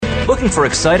Looking for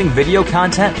exciting video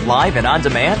content live and on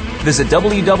demand? Visit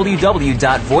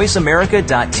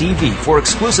www.voiceamerica.tv for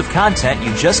exclusive content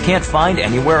you just can't find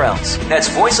anywhere else. That's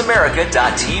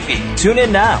voiceamerica.tv. Tune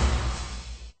in now.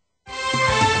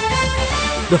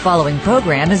 The following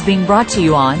program is being brought to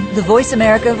you on the Voice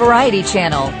America Variety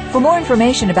Channel. For more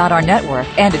information about our network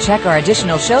and to check our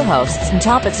additional show hosts and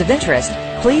topics of interest,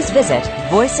 please visit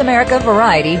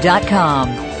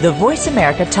voiceamericavariety.com. The Voice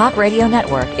America Talk Radio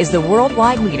Network is the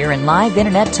worldwide leader in live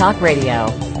Internet talk radio.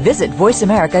 Visit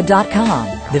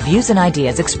voiceamerica.com. The views and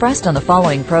ideas expressed on the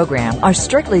following program are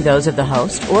strictly those of the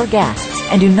host or guests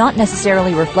and do not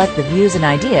necessarily reflect the views and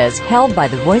ideas held by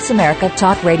the Voice America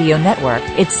Talk Radio Network,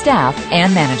 its staff,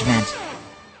 and management.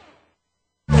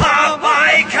 Pop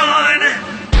icon!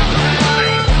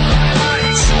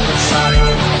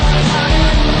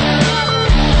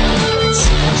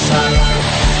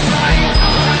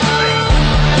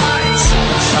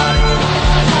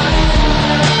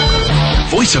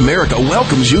 Voice America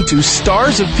welcomes you to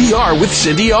Stars of PR with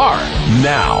Cindy R.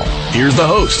 Now, here's the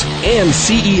host and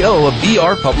CEO of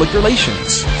BR Public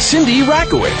Relations, Cindy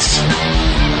Rakowitz.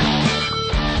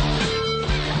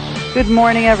 Good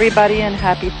morning, everybody, and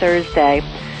happy Thursday.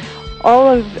 All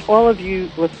of you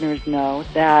listeners know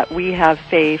that we have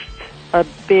faced a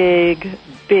big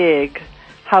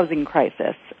housing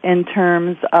crisis in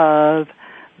terms of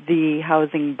the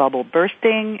housing bubble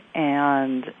bursting,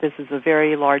 and this is a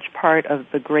very large part of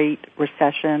the Great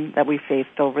Recession that we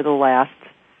faced over the last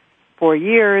 4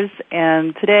 years.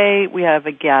 And today we have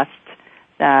a guest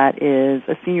that is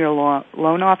a senior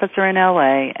loan officer in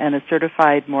LA and a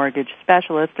certified mortgage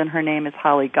specialist, and her name is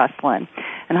Holly Gustlin.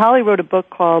 And Holly wrote a book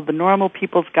called The Normal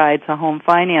People's Guide to Home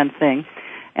Financing.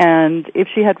 And if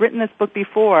she had written this book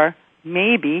before,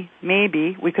 maybe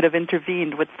we could have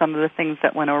intervened with some of the things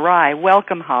that went awry.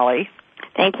 Welcome, Holly.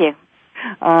 Thank you.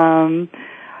 I'm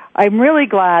really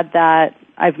glad that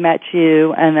I've met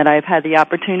you and that I've had the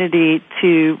opportunity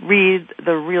to read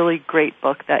the really great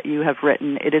book that you have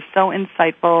written. It is so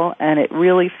insightful, and it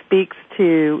really speaks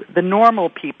to the normal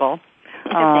people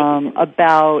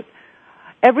about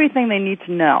everything they need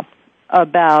to know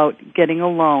about getting a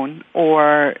loan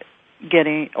or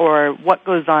what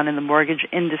goes on in the mortgage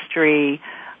industry,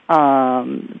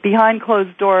 behind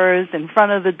closed doors, in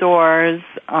front of the doors.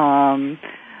 I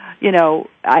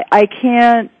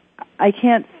can't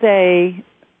say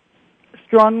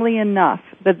strongly enough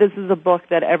that this is a book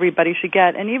that everybody should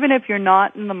get. And even if you're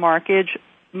not in the market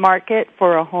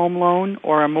for a home loan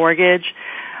or a mortgage,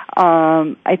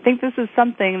 I think this is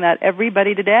something that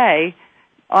everybody today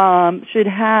should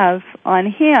have on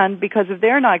hand, because if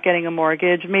they're not getting a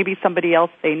mortgage, maybe somebody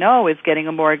else they know is getting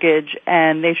a mortgage,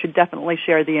 and they should definitely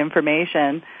share the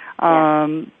information.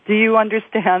 Do you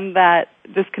understand that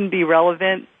this can be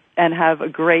relevant and have a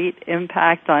great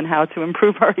impact on how to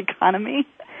improve our economy?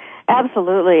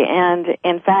 Absolutely, and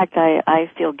in fact, I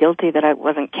feel guilty that I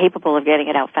wasn't capable of getting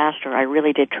it out faster. I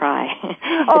really did try.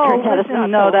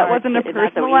 That wasn't a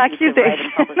personal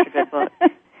accusation.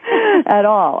 At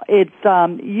all. It's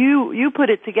you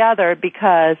put it together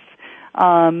because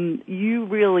you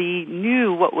really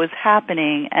knew what was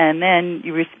happening, and then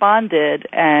you responded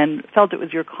and felt it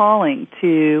was your calling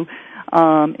to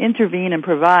intervene and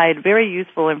provide very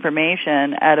useful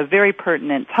information at a very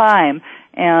pertinent time.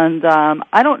 And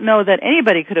I don't know that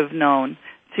anybody could have known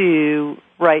to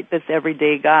write this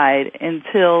everyday guide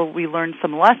until we learned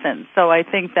some lessons. So I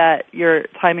think that your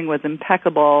timing was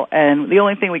impeccable, and the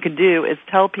only thing we could do is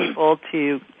tell people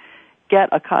to get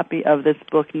a copy of this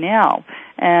book now.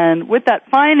 And with that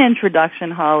fine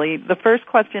introduction, Holly, the first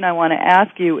question I want to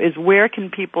ask you is, where can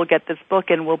people get this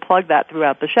book? And we'll plug that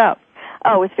throughout the show.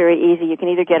 Oh, it's very easy. You can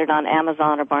either get it on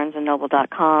Amazon or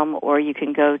BarnesandNoble.com, or you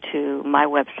can go to my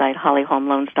website,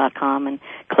 hollyhomeloans.com, and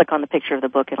click on the picture of the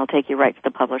book, and it'll take you right to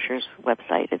the publisher's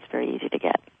website. It's very easy to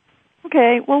get.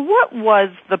 Okay. Well, what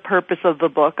was the purpose of the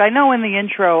book? I know in the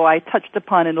intro I touched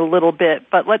upon it a little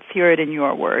bit, but let's hear it in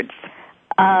your words.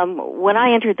 When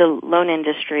I entered the loan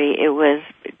industry, it was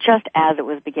just as it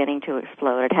was beginning to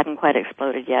explode. It hadn't quite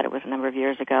exploded yet. It was a number of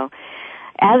years ago.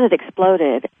 As it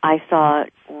exploded, I saw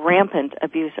rampant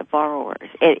abuse of borrowers.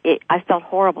 I felt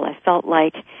horrible. I felt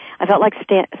like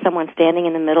someone standing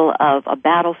in the middle of a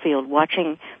battlefield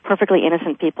watching perfectly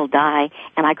innocent people die,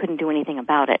 and I couldn't do anything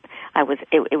about it.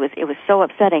 It was so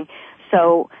upsetting.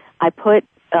 So I put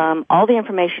all the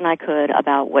information I could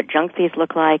about what junk fees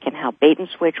look like and how bait and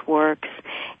switch works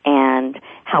and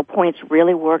how points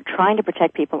really work, trying to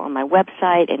protect people on my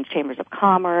website and chambers of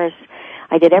commerce.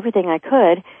 I did everything I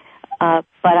could.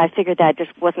 But I figured that just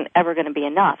wasn't ever going to be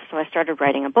enough, so I started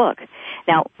writing a book.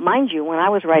 Now, mind you, when I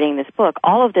was writing this book,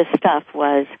 all of this stuff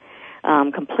was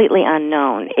completely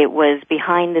unknown. It was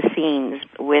behind the scenes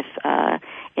with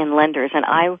in lenders, and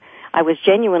I was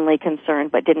genuinely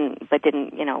concerned, but didn't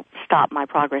stop my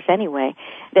progress anyway,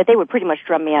 that they would pretty much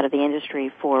drum me out of the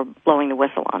industry for blowing the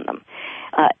whistle on them.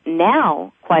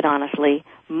 Now, quite honestly,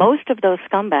 most of those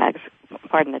scumbags,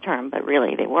 pardon the term, but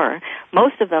really they were,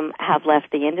 most of them have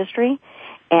left the industry,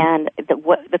 and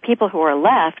the people who are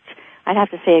left, I'd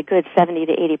have to say a good 70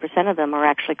 to 80% of them are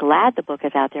actually glad the book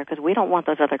is out there, because we don't want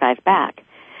those other guys back.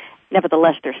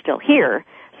 Nevertheless, they're still here,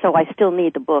 so I still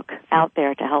need the book out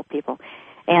there to help people.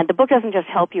 And the book doesn't just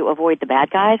help you avoid the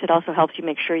bad guys, it also helps you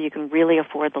make sure you can really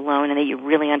afford the loan and that you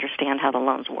really understand how the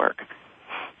loans work.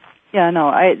 Yeah, no,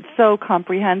 it's so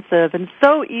comprehensive and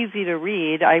so easy to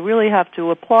read. I really have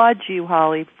to applaud you,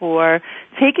 Holly, for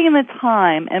taking the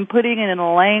time and putting it in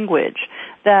a language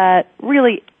that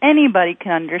really anybody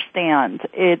can understand.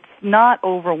 It's not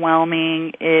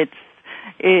overwhelming.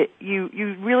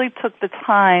 You really took the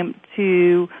time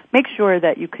to make sure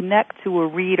that you connect to a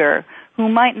reader who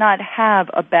might not have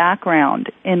a background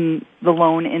in the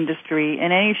loan industry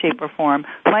in any shape or form,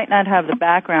 might not have the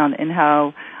background in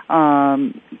how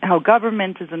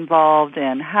government is involved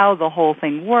and how the whole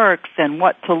thing works and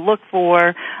what to look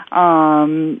for.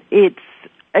 It's,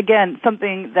 again,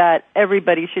 something that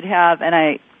everybody should have, and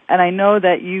I know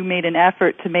that you made an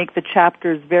effort to make the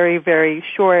chapters very, very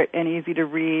short and easy to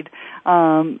read.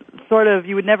 Sort of,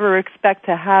 you would never expect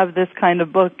to have this kind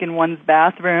of book in one's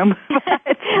bathroom.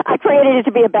 I created it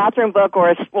to be a bathroom book,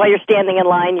 or while you're standing in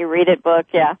line, you read it book,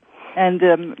 yeah. And,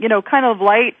 kind of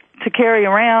light to carry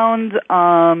around.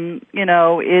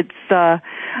 It's,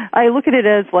 I look at it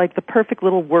as like the perfect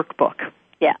little workbook.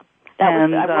 Yeah. I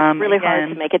worked really hard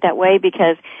to make it that way,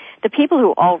 because the people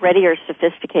who already are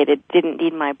sophisticated didn't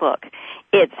need my book.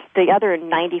 It's the other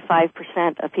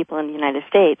 95% of people in the United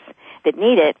States that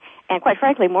need it, and quite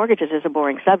frankly, mortgages is a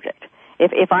boring subject.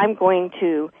 If I'm going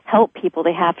to help people,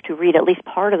 they have to read at least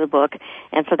part of the book,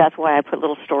 and so that's why I put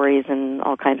little stories and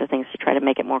all kinds of things to try to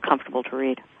make it more comfortable to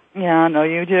read. Yeah, no,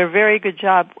 you did a very good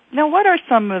job. Now, what are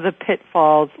some of the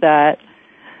pitfalls that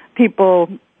people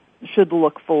should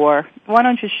look for? Why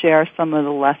don't you share some of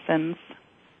the lessons?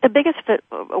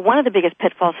 One of the biggest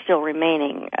pitfalls still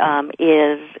remaining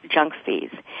is junk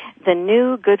fees. The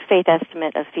new good faith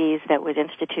estimate of fees that was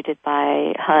instituted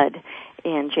by HUD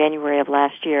in January of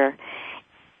last year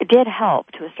did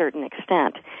help to a certain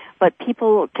extent, but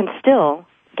people can still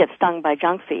get stung by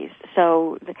junk fees.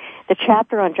 So the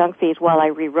chapter on junk fees, while I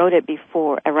rewrote it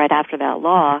right after that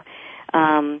law,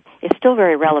 is still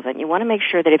very relevant. You want to make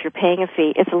sure that if you're paying a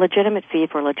fee, it's a legitimate fee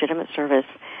for a legitimate service,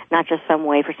 not just some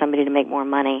way for somebody to make more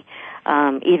money,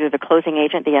 either the closing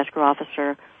agent, the escrow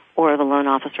officer, or the loan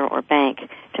officer or bank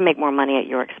to make more money at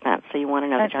your expense. So you want to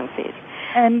know the junk fees.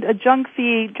 And a junk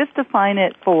fee, just define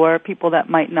it for people that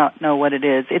might not know what it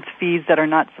is. It's fees that are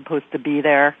not supposed to be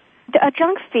there. A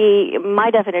junk fee,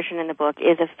 my definition in the book,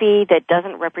 is a fee that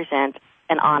doesn't represent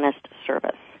an honest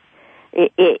service.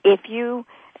 If you,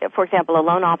 for example, a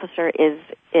loan officer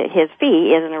his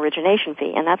fee is an origination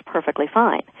fee, and that's perfectly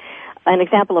fine. An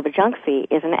example of a junk fee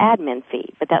is an admin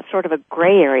fee, but that's sort of a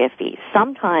gray area fee.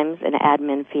 Sometimes an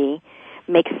admin fee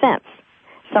makes sense.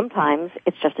 Sometimes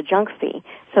it's just a junk fee.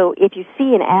 So if you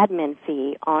see an admin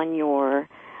fee on your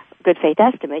good faith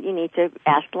estimate, you need to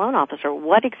ask the loan officer,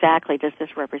 what exactly does this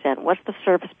represent? What's the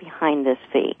service behind this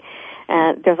fee?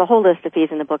 There's a whole list of fees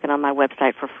in the book and on my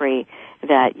website for free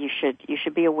that you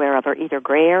should be aware of, are either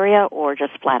gray area or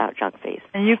just flat out junk fees.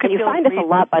 And you find this a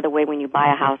lot, by the way, when you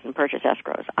buy a house and purchase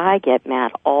escrows. I get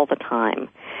mad all the time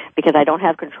because I don't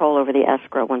have control over the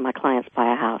escrow when my clients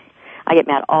buy a house. I get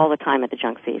mad all the time at the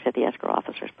junk fees that the escrow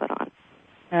officers put on.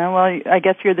 Well, I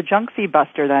guess you're the junk fee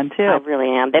buster then, too. I really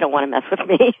am. They don't want to mess with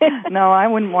me. No, I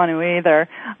wouldn't want to either.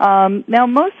 Now,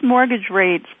 most mortgage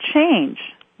rates change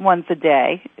once a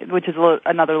day, which is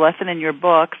another lesson in your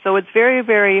book. So it's very,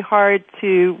 very hard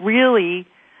to really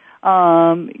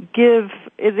is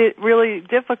it really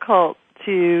difficult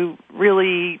to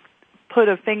really put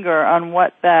a finger on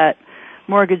what that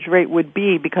mortgage rate would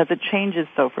be because it changes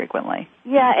so frequently?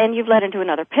 Yeah, and you've led into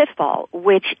another pitfall,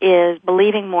 which is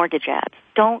believing mortgage ads.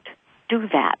 Don't do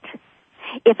that.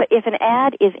 If an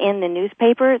ad is in the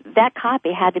newspaper, that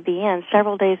copy had to be in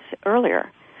several days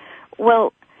earlier.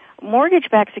 Well,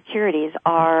 mortgage-backed securities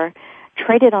are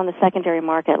traded on the secondary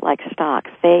market like stocks.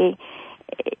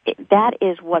 That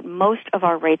is what most of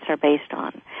our rates are based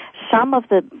on. Some of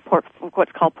the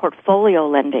what's called portfolio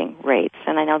lending rates,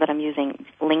 and I know that I'm using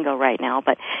lingo right now,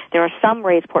 but there are some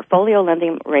rates, portfolio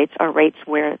lending rates are rates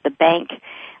where the bank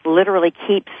literally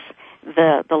keeps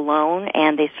the loan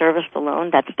and they service the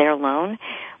loan. That's their loan.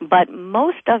 But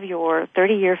most of your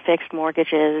 30-year fixed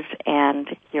mortgages and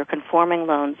your conforming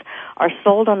loans are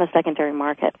sold on the secondary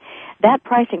market. That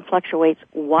pricing fluctuates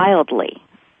wildly.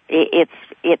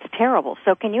 It's terrible.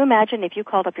 So can you imagine if you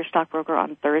called up your stockbroker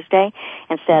on Thursday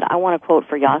and said, I want a quote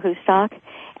for Yahoo stock,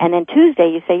 and then Tuesday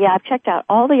you say, yeah, I've checked out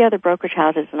all the other brokerage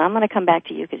houses and I'm going to come back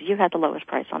to you because you had the lowest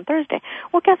price on Thursday.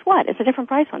 Well, guess what? It's a different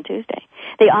price on Tuesday.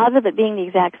 The odds of it being the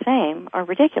exact same are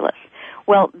ridiculous.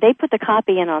 Well, they put the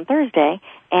copy in on Thursday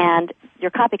and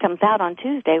your copy comes out on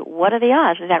Tuesday. What are the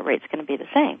odds that rate's going to be the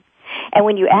same? And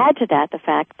when you add to that the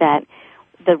fact that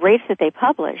the rates that they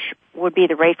publish would be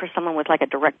the rate for someone with like a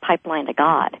direct pipeline to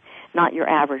God, not your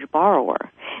average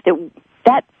borrower.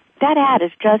 That ad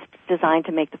is just designed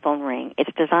to make the phone ring.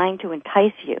 It's designed to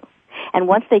entice you. And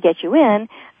once they get you in,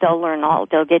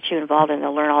 they'll get you involved and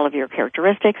they'll learn all of your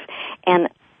characteristics and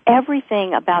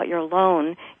everything about your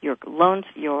loan, your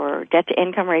debt to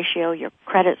income ratio, your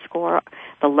credit score,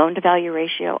 the loan to value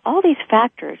ratio, all these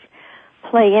factors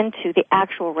play into the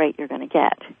actual rate you're going to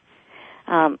get.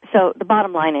 So the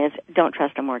bottom line is, don't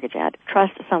trust a mortgage ad.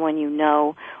 Trust someone you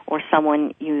know or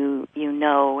someone you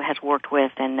know has worked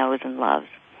with and knows and loves.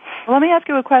 Well, let me ask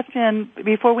you a question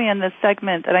before we end this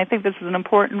segment, and I think this is an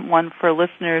important one for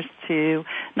listeners to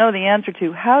know the answer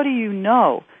to. How do you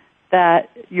know that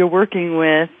you're working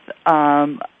with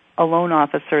a loan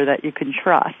officer that you can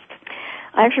trust?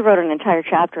 I actually wrote an entire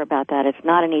chapter about that. It's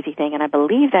not an easy thing, and I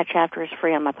believe that chapter is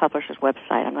free on my publisher's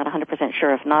website. I'm not 100%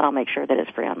 sure. If not, I'll make sure that it's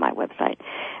free on my website.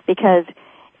 Because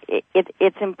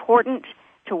it's important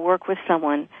to work with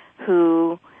someone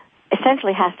who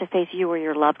essentially has to face you or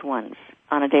your loved ones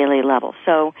on a daily level.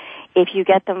 So if you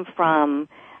get them from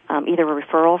either a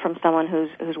referral from someone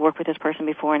who's worked with this person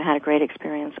before and had a great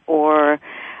experience, or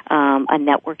a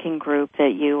networking group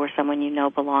that you or someone you know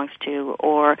belongs to,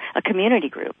 or a community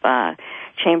group,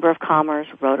 Chamber of Commerce,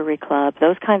 Rotary Club,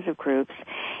 those kinds of groups.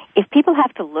 If people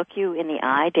have to look you in the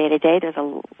eye day to day, there's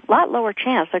a lot lower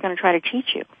chance they're going to try to cheat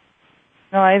you.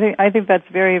 No, I think that's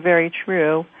very, very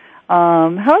true.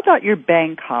 How about your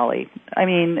bank, Holly? I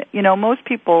mean, most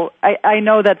people, I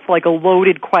know that's like a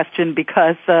loaded question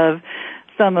because of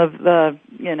some of the,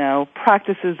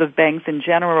 practices of banks in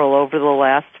general over the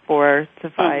last 4 to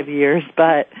 5 years,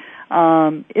 but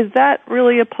is that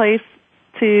really a place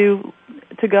to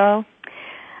go?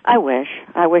 I wish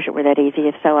it were that easy.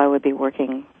 If so, I would be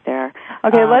working there.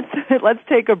 Okay, let's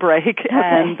take a break,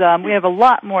 and we have a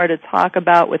lot more to talk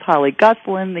about with Holly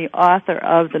Gustlin, the author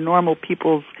of The Normal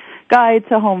People's Guide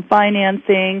to Home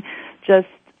Financing. Just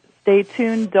stay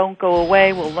tuned. Don't go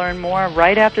away. We'll learn more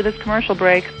right after this commercial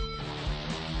break.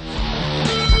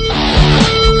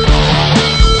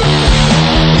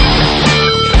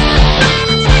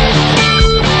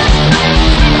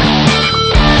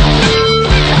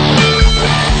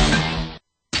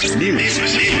 News,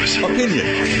 opinion.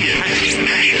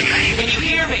 Can you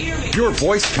hear me? Your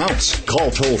voice counts.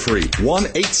 Call toll free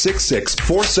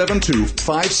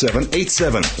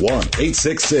 1-866-472-5787.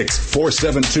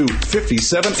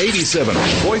 1-866-472-5787.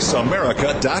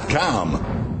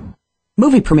 VoiceAmerica.com.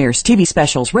 Movie premieres, TV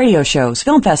specials, radio shows,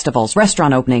 film festivals,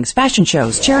 restaurant openings, fashion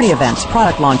shows, charity events,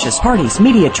 product launches, parties,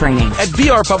 media training. At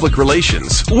VR Public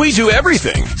Relations, we do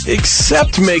everything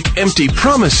except make empty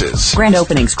promises. Grand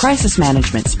openings, crisis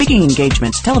management, speaking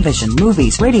engagements, television,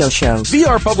 movies, radio shows.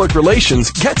 VR Public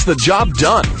Relations gets the job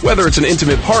done, whether it's an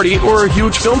intimate party or a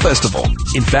huge film festival.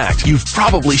 In fact, you've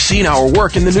probably seen our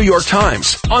work in the New York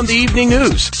Times, on the evening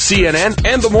news, CNN,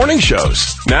 and the morning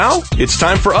shows. Now, it's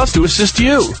time for us to assist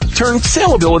you. Turn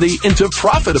saleability into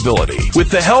profitability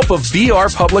with the help of VR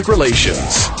Public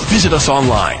Relations. Visit us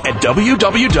online at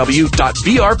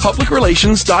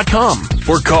www.vrpublicrelations.com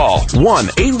or call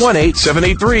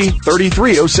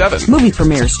 1-818-783-3307. Movie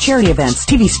premieres, charity events,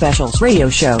 TV specials, radio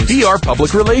shows. VR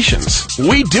Public Relations.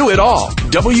 We do it all.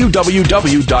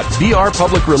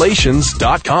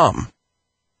 www.vrpublicrelations.com.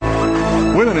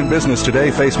 Women in business today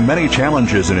face many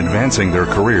challenges in advancing their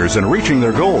careers and reaching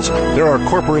their goals. There are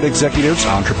corporate executives,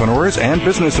 entrepreneurs, and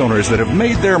business owners that have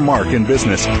made their mark in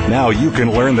business. Now you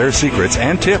can learn their secrets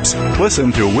and tips.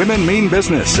 Listen to Women Mean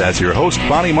Business as your host,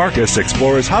 Bonnie Marcus,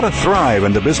 explores how to thrive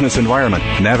in the business environment,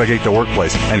 navigate the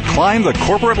workplace, and climb the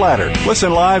corporate ladder.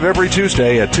 Listen live every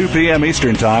Tuesday at 2 p.m.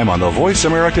 Eastern Time on the Voice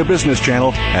America Business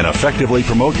Channel and effectively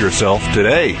promote yourself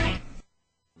today.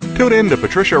 Tune in to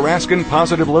Patricia Raskin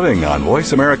Positive Living on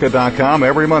VoiceAmerica.com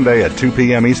every Monday at 2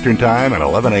 p.m. Eastern Time and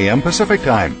 11 a.m. Pacific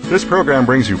Time. This program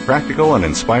brings you practical and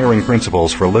inspiring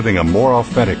principles for living a more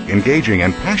authentic, engaging,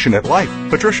 and passionate life.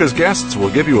 Patricia's guests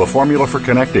will give you a formula for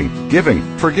connecting, giving,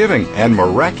 forgiving, and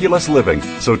miraculous living.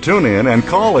 So tune in and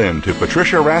call in to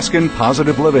Patricia Raskin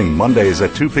Positive Living Mondays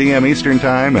at 2 p.m. Eastern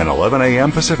Time and 11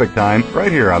 a.m. Pacific Time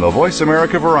right here on the Voice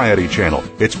America Variety Channel.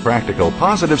 It's practical,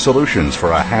 positive solutions for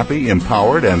a happy,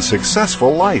 empowered, and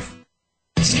successful life.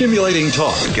 Stimulating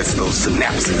talk gets those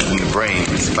synapses in the brain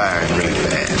firing really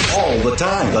fast. All the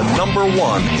time. The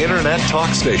 #1 Internet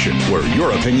talk station where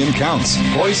your opinion counts.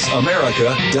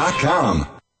 VoiceAmerica.com.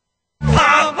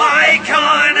 Pop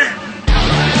icon!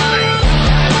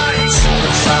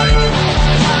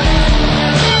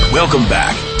 Welcome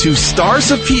back to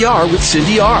Stars of PR with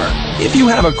Cindy R. If you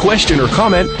have a question or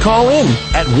comment, call in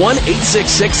at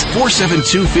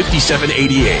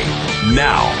 1-866-472-5788.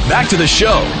 Now, back to the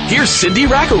show. Here's Cindy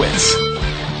Rakowitz.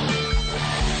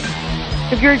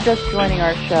 If you're just joining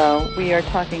our show, we are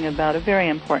talking about a very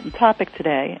important topic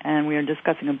today, and we are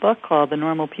discussing a book called The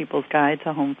Normal People's Guide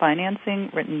to Home Financing,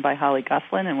 written by Holly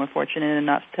Gustlin, and we're fortunate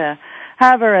enough to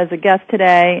have her as a guest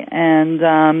today.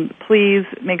 And please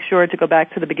make sure to go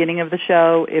back to the beginning of the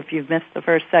show if you've missed the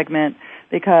first segment,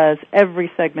 because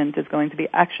every segment is going to be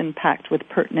action-packed with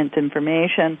pertinent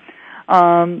information.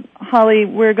 Holly,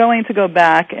 we're going to go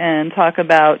back and talk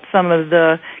about some of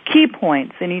the key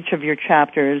points in each of your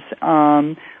chapters.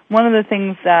 One of the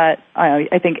things that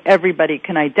I think everybody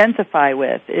can identify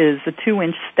with is the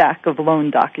 2-inch stack of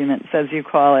loan documents, as you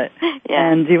call it.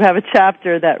 Yeah. And you have a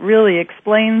chapter that really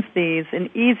explains these in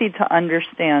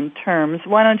easy-to-understand terms.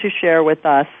 Why don't you share with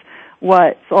us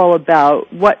what it's all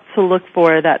about, what to look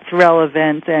for that's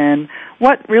relevant, and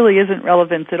what really isn't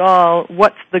relevant at all?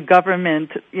 What's the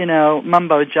government,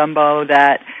 mumbo-jumbo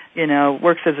that,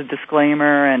 works as a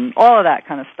disclaimer and all of that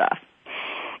kind of stuff?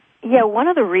 Yeah, one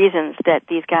of the reasons that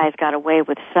these guys got away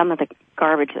with some of the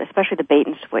garbage, especially the bait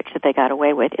and switch that they got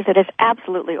away with, is that it's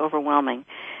absolutely overwhelming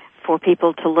for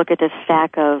people to look at this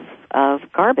stack of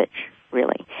garbage,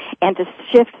 really, and to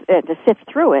sift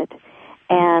through it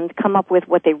and come up with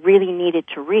what they really needed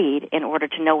to read in order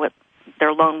to know what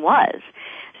their loan was.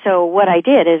 So what I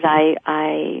did is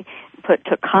I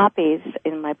took copies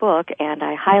in my book and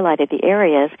I highlighted the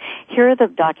areas. Here are the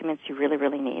documents you really,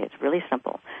 really need. It's really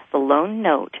simple. The loan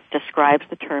note describes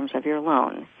the terms of your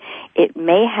loan. It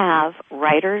may have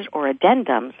riders or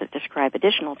addendums that describe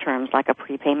additional terms like a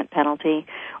prepayment penalty,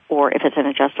 or if it's an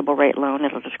adjustable rate loan,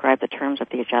 it'll describe the terms of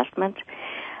the adjustment.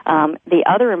 The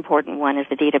other important one is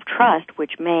the deed of trust,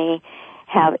 which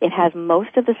has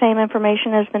most of the same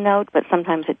information as the note, but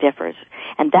sometimes it differs.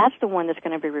 And that's the one that's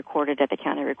going to be recorded at the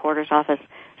county recorder's office,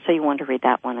 so you want to read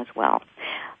that one as well.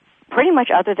 Pretty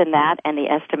much other than that and the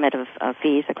estimate of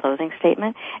fees, the closing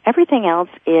statement, everything else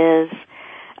is,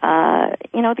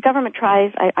 the government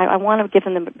tries, I want to give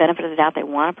them the benefit of the doubt, they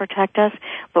want to protect us,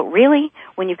 but really,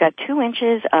 when you've got 2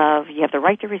 inches of, you have the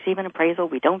right to receive an appraisal,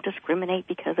 we don't discriminate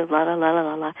because of la la la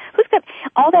la la,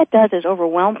 all that does is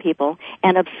overwhelm people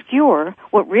and obscure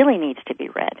what really needs to be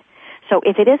read. So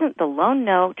if it isn't the loan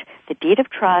note, the deed of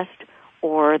trust,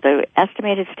 or the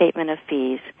estimated statement of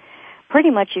fees, pretty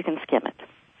much you can skim it.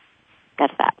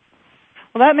 That's that.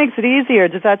 Well, that makes it easier.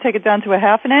 Does that take it down to a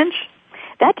half an inch?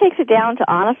 That takes it down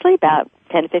to, honestly, about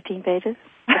 10 to 15 pages,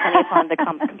 depending upon the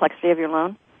complexity of your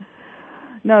loan.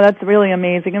 No, that's really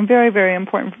amazing and very, very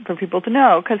important for people to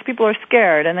know, because people are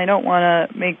scared and they don't want to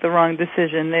make the wrong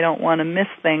decision. They don't want to miss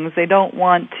things. They don't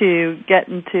want to get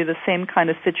into the same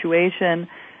kind of situation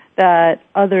that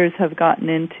others have gotten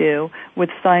into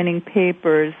with signing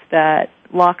papers that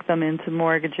lock them into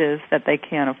mortgages that they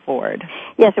can't afford.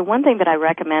 Yes, and one thing that I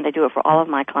recommend, I do it for all of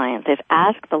my clients, is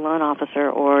ask the loan officer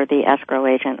or the escrow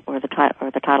agent or the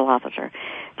title officer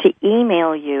to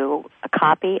email you a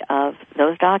copy of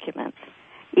those documents,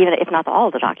 even if not all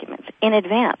of the documents, in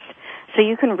advance, so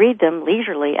you can read them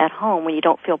leisurely at home when you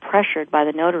don't feel pressured by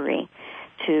the notary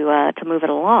to move it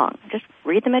along. Just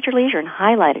read them at your leisure and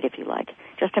highlight it if you like,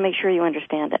 just to make sure you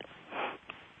understand it.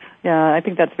 Yeah, I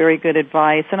think that's very good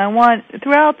advice. And I want,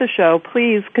 throughout the show,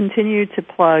 please continue to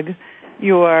plug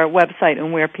your website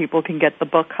and where people can get the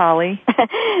book, Holly.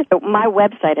 My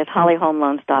website is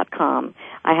hollyhomeloans.com.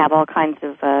 I have all kinds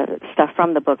of stuff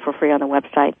from the book for free on the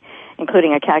website,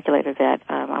 including a calculator that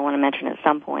I want to mention at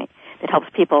some point that helps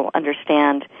people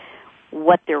understand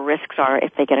what their risks are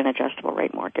if they get an adjustable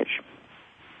rate mortgage.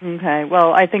 Okay,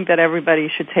 well, I think that everybody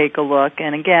should take a look.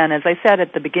 And again, as I said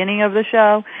at the beginning of the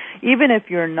show, even if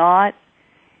you're not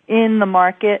in the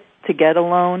market to get a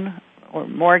loan or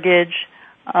mortgage,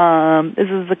 This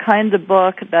is the kind of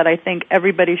book that I think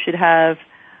everybody should have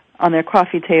on their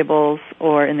coffee tables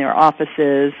or in their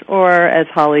offices or, as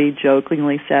Holly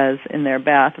jokingly says, in their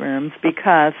bathrooms,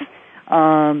 because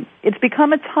it's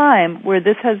become a time where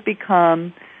this has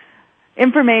become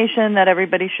information that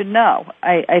everybody should know.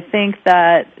 I think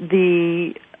that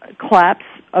the collapse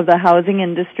of the housing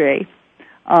industry,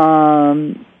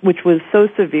 which was so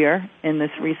severe in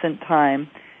this recent time,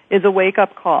 is a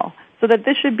wake-up call, so that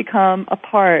this should become a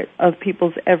part of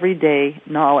people's everyday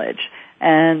knowledge.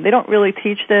 And they don't really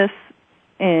teach this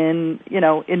in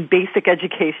basic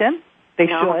education. They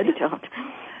should. They don't.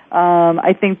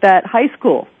 I think that high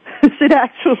school should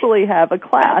actually have a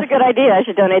class. That's a good idea. I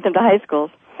should donate them to high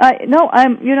schools.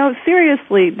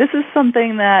 Seriously, this is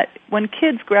something that when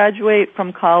kids graduate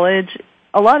from college,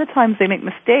 a lot of times they make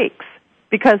mistakes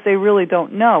because they really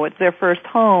don't know. It's their first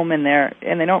home, and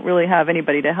they don't really have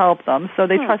anybody to help them, so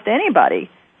they trust anybody.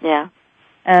 Yeah.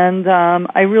 And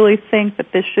I really think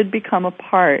that this should become a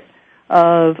part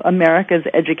of America's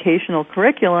educational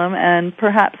curriculum, and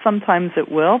perhaps sometimes it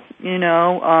will.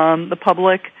 The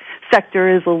public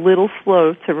sector is a little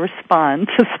slow to respond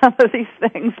to some of these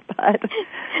things, but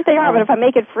they are. But if I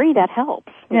make it free, that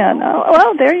helps. Yeah, no.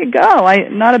 Well, there you go.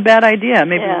 Not a bad idea.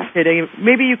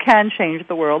 Maybe you can change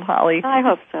the world, Holly. I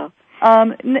hope so.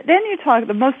 Then you talk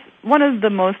one of the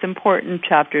most important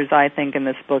chapters, I think, in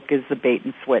this book is the bait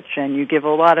and switch, and you give a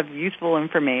lot of useful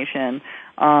information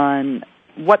on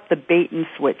what the bait and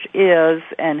switch is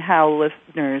and how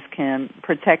listeners can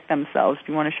protect themselves.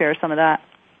 Do you want to share some of that?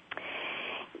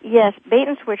 Yes, bait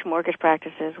and switch mortgage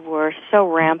practices were so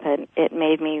rampant it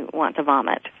made me want to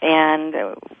vomit. And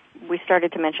we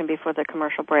started to mention before the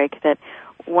commercial break that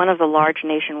one of the large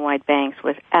nationwide banks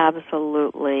was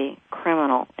absolutely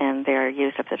criminal in their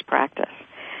use of this practice.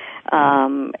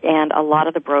 And a lot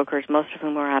of the brokers, most of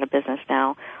whom are out of business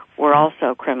now, were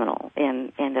also criminal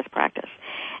in this practice.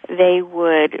 They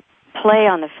would play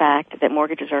on the fact that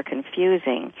mortgages are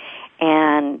confusing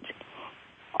and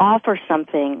offer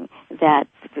something that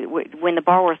when the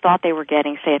borrower thought they were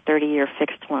getting, say, a 30-year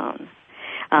fixed loan,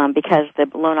 because the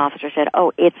loan officer said,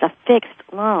 oh, it's a fixed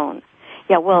loan.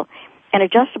 Yeah, well, an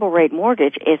adjustable rate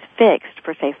mortgage is fixed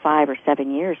for, say, 5 or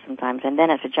 7 years sometimes, and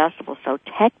then it's adjustable, so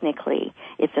technically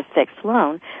it's a fixed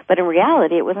loan, but in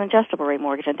reality it was an adjustable rate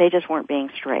mortgage, and they just weren't being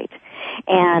straight.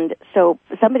 And so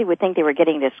somebody would think they were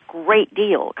getting this great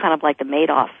deal, kind of like the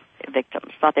Madoff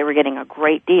victims thought they were getting a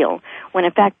great deal, when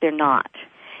in fact they're not.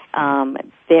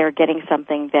 They're getting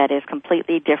something that is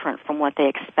completely different from what they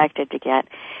expected to get.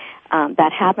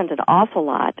 That happens an awful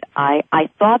lot. I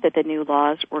thought that the new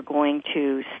laws were going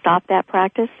to stop that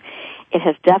practice. It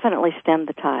has definitely stemmed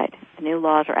the tide. The new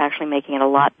laws are actually making it a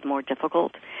lot more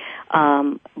difficult.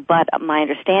 But my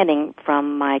understanding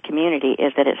from my community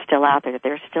is that it's still out there, that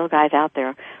there's still guys out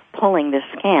there pulling this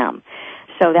scam.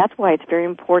 So that's why it's very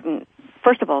important,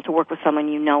 first of all, to work with someone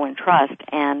you know and trust,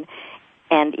 and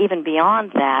even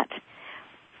beyond that,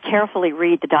 carefully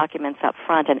read the documents up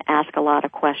front and ask a lot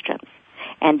of questions,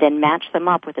 and then match them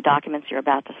up with the documents you're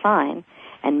about to sign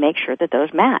and make sure that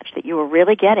those match, that you are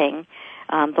really getting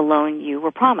the loan you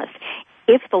were promised.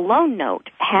 If the loan note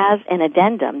has an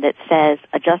addendum that says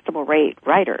adjustable rate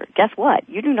rider, guess what?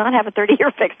 You do not have a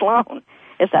 30-year fixed loan.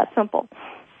 It's that simple.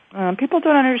 People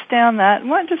don't understand that.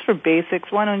 Just for basics,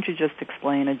 why don't you just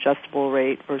explain adjustable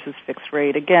rate versus fixed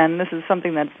rate? Again, this is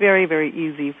something that's very, very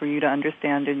easy for you to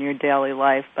understand in your daily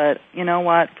life. But you know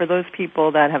what? For those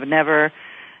people that have never,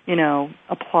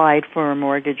 applied for a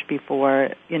mortgage before,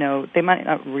 they might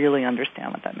not really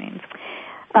understand what that means.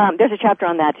 There's a chapter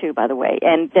on that too, by the way.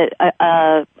 And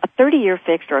a 30-year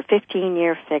fixed or a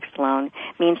 15-year fixed loan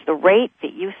means the rate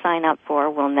that you sign up for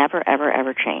will never, ever,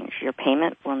 ever change. Your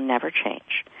payment will never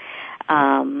change.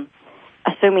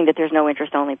 Assuming that there's no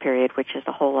interest-only period, which is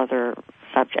a whole other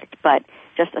subject. But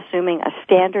just assuming a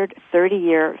standard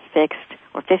 30-year fixed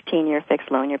or 15-year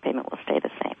fixed loan, your payment will stay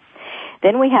the same.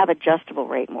 Then we have adjustable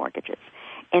rate mortgages.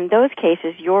 In those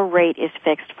cases, your rate is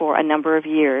fixed for a number of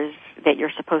years that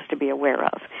you're supposed to be aware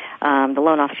of. The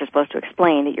loan officer is supposed to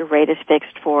explain that your rate is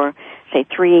fixed for, say,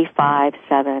 3, 5,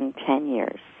 7, 10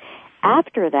 years.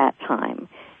 After that time,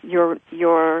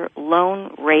 your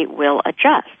loan rate will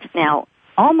adjust. Now,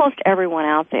 almost everyone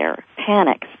out there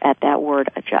panics at that word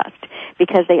adjust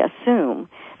because they assume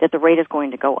that the rate is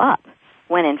going to go up,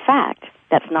 when in fact,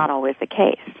 that's not always the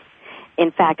case.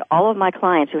 In fact, all of my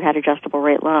clients who had adjustable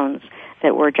rate loans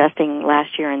that were adjusting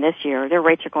last year and this year, their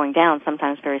rates are going down,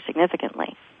 sometimes very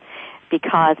significantly,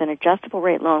 because an adjustable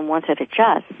rate loan, once it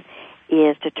adjusts,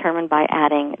 is determined by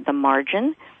adding the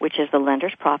margin, which is the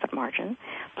lender's profit margin,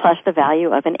 plus the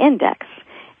value of an index.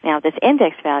 Now, this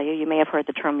index value, you may have heard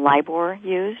the term LIBOR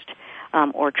used,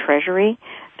 or Treasury.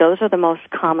 Those are the most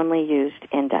commonly used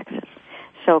indexes.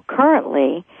 So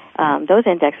currently, those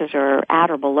indexes are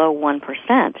at or below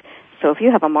 1%. So if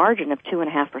you have a margin of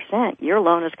 2.5%, your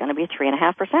loan is going to be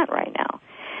 3.5% right now.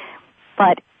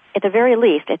 But at the very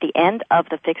least, at the end of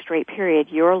the fixed rate period,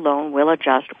 your loan will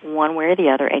adjust one way or the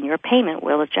other, and your payment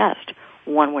will adjust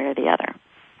one way or the other.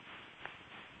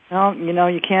 Well,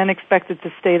 you can't expect it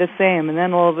to stay the same. And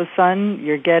then all of a sudden,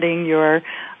 you're getting your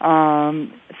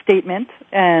statement,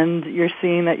 and you're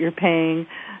seeing that you're paying,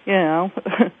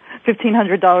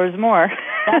 $1,500 more.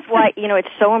 That's why, it's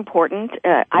so important.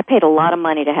 I paid a lot of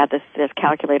money to have this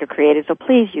calculator created, so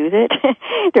please use it.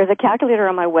 There's a calculator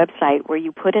on my website where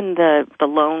you put in the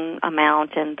loan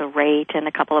amount and the rate and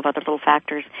a couple of other little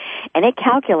factors, and it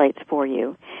calculates for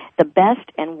you the best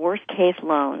and worst case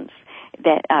loans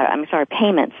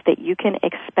payments that you can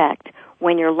expect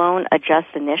when your loan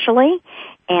adjusts initially,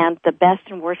 and the best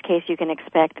and worst case you can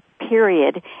expect,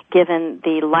 period, given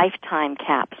the lifetime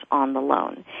caps on the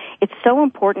loan. It's so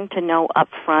important to know up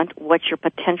front what your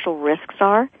potential risks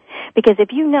are, because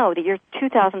if you know that your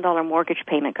 $2,000 mortgage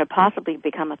payment could possibly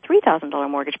become a $3,000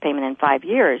 mortgage payment in 5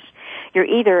 years, you're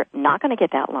either not going to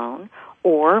get that loan,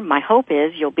 or my hope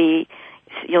is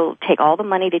you'll take all the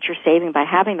money that you're saving by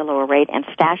having the lower rate and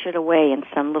stash it away in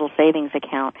some little savings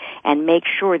account and make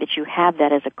sure that you have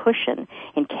that as a cushion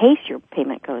in case your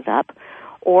payment goes up.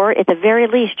 Or at the very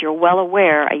least, you're well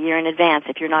aware a year in advance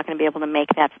if you're not going to be able to make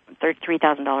that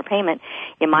 $3,000 payment,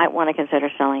 you might want to consider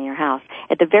selling your house.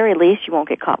 At the very least, you won't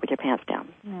get caught with your pants down.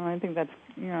 No, I think that's,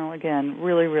 again,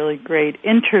 really, really great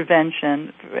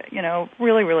intervention,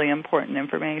 really, really important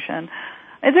information.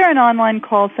 Is there an online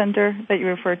call center that you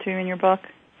refer to in your book?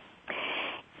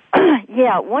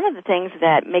 Yeah, one of the things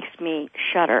that makes me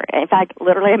shudder, in fact,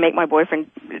 literally I make my boyfriend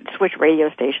switch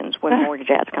radio stations when mortgage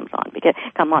ads come on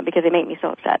because they make me so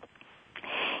upset.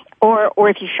 Or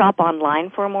if you shop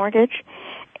online for a mortgage,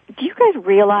 do you guys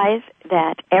realize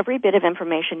that every bit of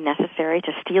information necessary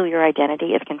to steal your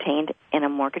identity is contained in a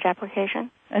mortgage application?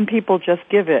 And people just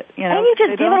give it, And you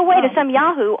just give it away to some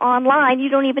Yahoo online. You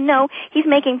don't even know. He's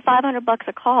making $500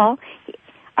 a call.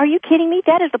 Are you kidding me?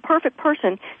 That is the perfect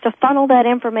person to funnel that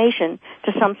information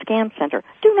to some scam center.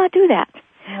 Do not do that.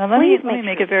 Now, let me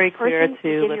make it very clear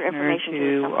to listeners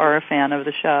who are a fan of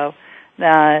the show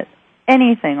that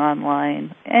anything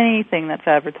online, anything that's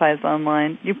advertised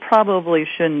online, you probably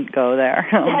shouldn't go there.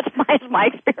 That's my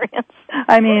experience.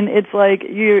 I mean, it's like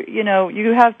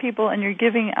you have people and you're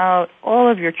giving out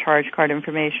all of your charge card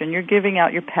information. You're giving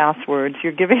out your passwords.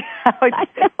 You're giving out, I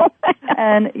know.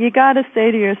 And you got to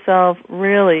say to yourself,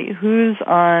 really, who's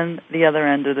on the other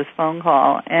end of this phone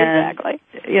call? And, exactly.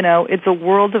 It's a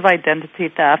world of identity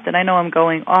theft. And I know I'm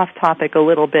going off topic a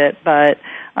little bit, but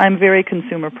I'm very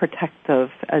consumer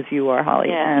protective, as you are, Holly.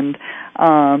 Yeah. And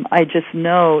I just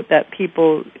know that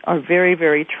people are very,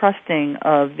 very trusting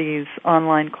of these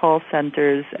online call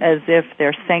centers as if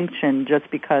they're sanctioned just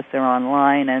because they're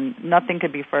online, and nothing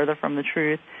could be further from the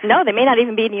truth. No, they may not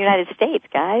even be in the United States,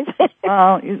 guys.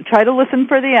 Well, you try to listen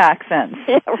for the accents.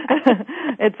 Yeah, right.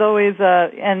 It's always,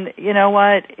 and you know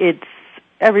what?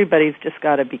 Everybody's just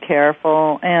got to be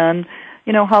careful. And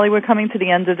Holly, we're coming to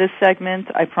the end of this segment.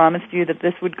 I promised you that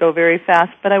this would go very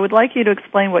fast, but I would like you to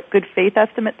explain what good faith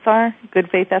estimates are, good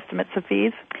faith estimates of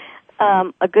fees.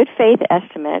 A good faith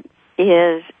estimate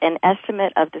is an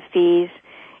estimate of the fees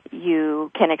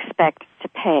you can expect to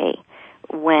pay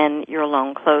when your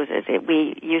loan closes.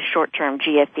 We use short-term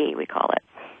GFE, we call it,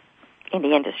 in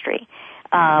the industry.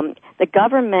 The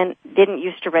government didn't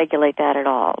used to regulate that at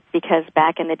all because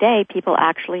back in the day, people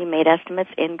actually made estimates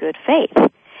in good faith.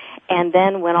 And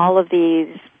then when all of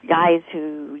these guys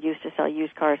who used to sell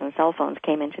used cars and cell phones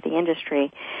came into the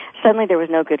industry, suddenly there was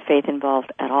no good faith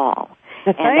involved at all.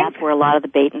 That's and right. That's where a lot of the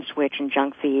bait and switch and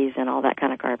junk fees and all that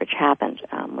kind of garbage happened,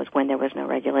 was when there was no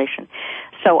regulation.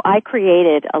 So I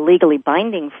created a legally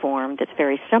binding form that's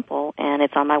very simple, and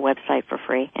it's on my website for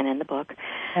free and in the book.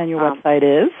 And your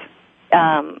website is?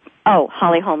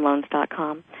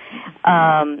 hollyhomeloans.com.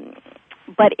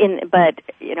 But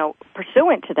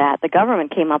pursuant to that, the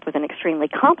government came up with an extremely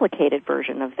complicated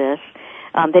version of this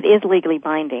that is legally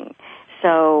binding.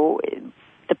 So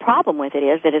the problem with it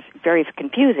is that it's very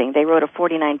confusing. They wrote a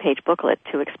 49-page booklet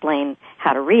to explain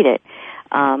how to read it.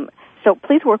 So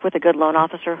please work with a good loan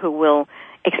officer who will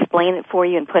explain it for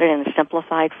you and put it in a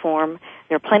simplified form.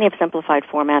 There are plenty of simplified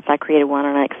formats. I created one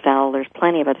on Excel. There's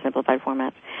plenty of other simplified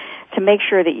formats to make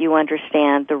sure that you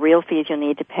understand the real fees you'll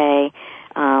need to pay,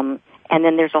 And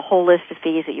then there's a whole list of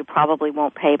fees that you probably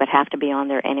won't pay but have to be on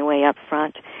there anyway up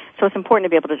front. So it's important to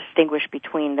be able to distinguish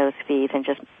between those fees and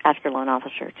just ask your loan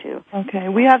officer to. Okay.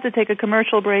 We have to take a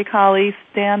commercial break, Holly.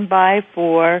 Stand by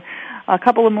for a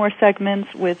couple of more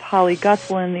segments with Holly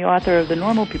Gustlin, the author of The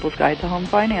Normal People's Guide to Home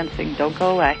Financing. Don't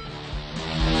go away.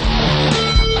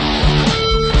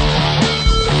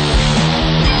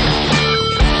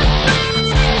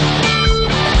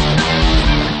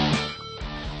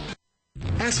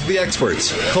 Ask the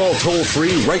experts. Call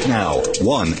toll-free right now,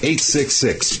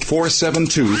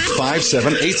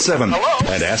 1-866-472-5787.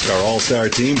 And ask our All-Star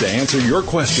team to answer your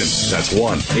question. That's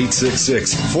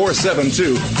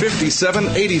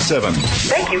 1-866-472-5787.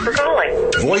 Thank you for calling.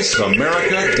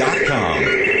 VoiceAmerica.com.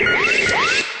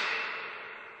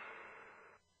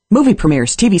 Movie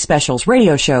premieres, TV specials,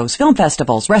 radio shows, film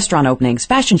festivals, restaurant openings,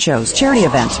 fashion shows, charity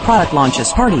events, product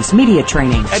launches, parties, media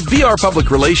training. At VR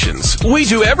Public Relations, we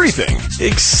do everything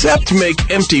except make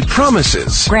empty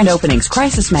promises. Grand openings,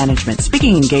 crisis management,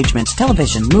 speaking engagements,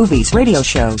 television, movies, radio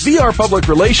shows. VR Public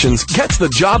Relations gets the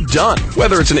job done,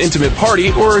 whether it's an intimate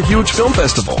party or a huge film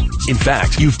festival. In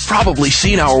fact, you've probably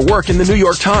seen our work in the New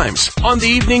York Times, on the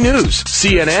evening news,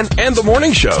 CNN, and the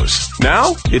morning shows.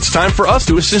 Now, it's time for us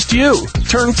to assist you.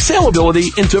 Turn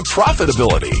saleability into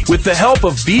profitability with the help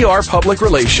of VR Public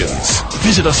Relations.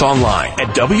 Visit us online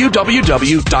at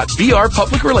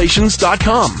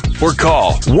www.vrpublicrelations.com or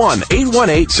call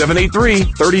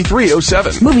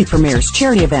 1-818-783-3307. Movie premieres,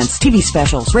 charity events, TV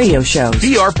specials, radio shows.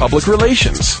 VR Public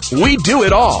Relations. We do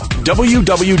it all.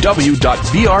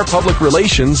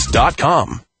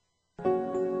 www.vrpublicrelations.com.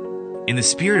 In the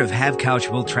spirit of Have Couch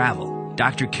Will Travel,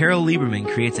 Dr. Carol Lieberman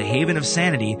creates a haven of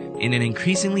sanity in an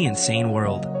increasingly insane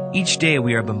world. Each day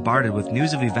we are bombarded with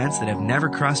news of events that have never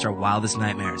crossed our wildest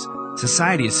nightmares.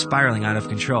 Society is spiraling out of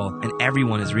control and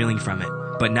everyone is reeling from it.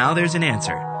 But now there's an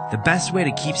answer. The best way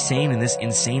to keep sane in this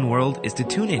insane world is to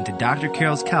tune in to Dr.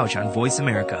 Carol's Couch on Voice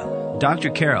America. Dr.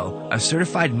 Carol, a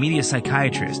certified media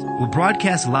psychiatrist, will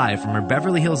broadcast live from her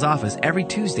Beverly Hills office every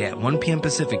Tuesday at 1 p.m.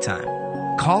 Pacific Time.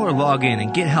 Call or log in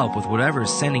and get help with whatever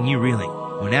is sending you reeling,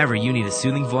 whenever you need a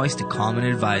soothing voice to calm and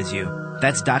advise you.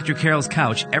 That's Dr. Carol's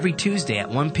Couch every Tuesday at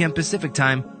 1 p.m. Pacific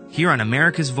Time here on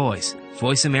America's Voice,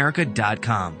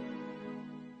 voiceamerica.com.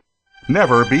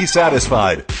 Never be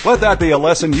satisfied. Let that be a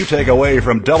lesson you take away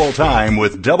from Double Time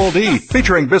with Double D,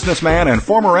 featuring businessman and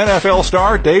former NFL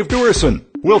star Dave Duerson.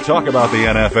 We'll talk about the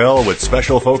NFL with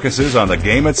special focuses on the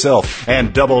game itself,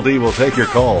 and Double D will take your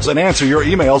calls and answer your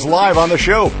emails live on the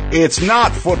show. It's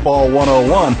not Football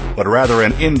 101, but rather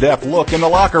an in-depth look in the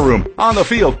locker room, on the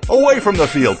field, away from the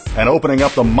field, and opening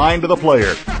up the mind of the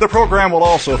player. The program will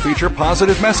also feature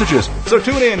positive messages, so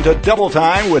tune in to Double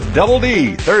Time with Double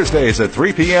D, Thursdays at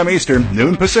 3 p.m. Eastern,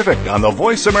 noon Pacific, on the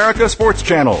Voice America Sports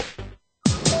Channel.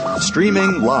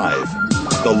 Streaming live,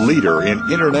 the leader in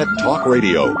Internet talk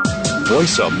radio.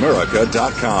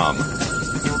 VoiceAmerica.com.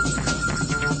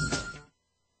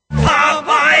 Pop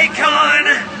icon.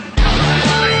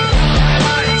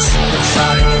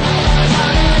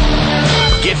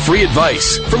 Get free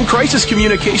advice from crisis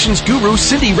communications guru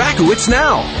Cindy Rakowitz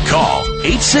now. Call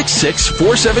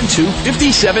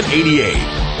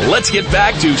 866-472-5788. Let's get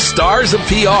back to Stars of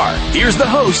PR. Here's the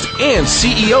host and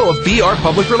CEO of BR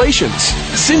Public Relations,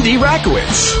 Cindy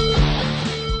Rakowitz.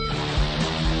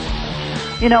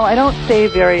 You know, I don't say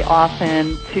very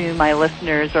often to my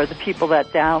listeners or the people that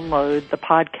download the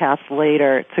podcast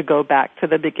later to go back to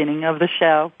the beginning of the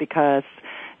show, because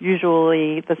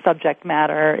usually the subject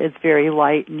matter is very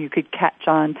light and you could catch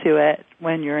on to it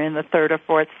when you're in the third or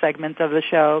fourth segment of the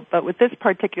show. But with this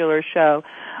particular show,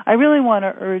 I really want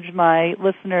to urge my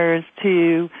listeners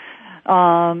to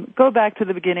go back to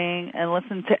the beginning and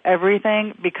listen to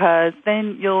everything, because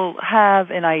then you'll have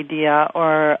an idea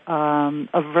or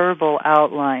a verbal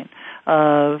outline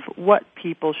of what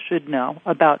people should know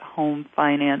about home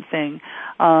financing.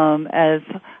 As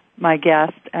my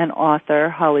guest and author,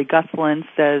 Holly Gustlin,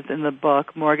 says in the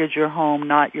book, Mortgage Your Home,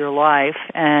 Not Your Life.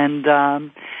 And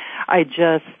I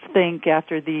just think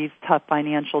after these tough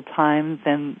financial times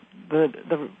and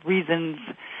the reasons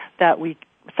that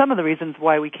some of the reasons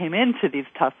why we came into these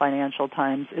tough financial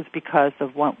times is because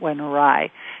of what went awry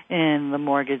in the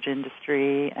mortgage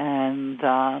industry and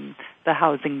the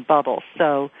housing bubble.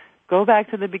 So go back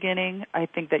to the beginning. I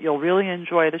think that you'll really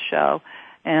enjoy the show.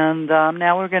 And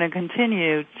now we're going to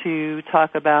continue to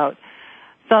talk about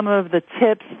some of the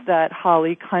tips that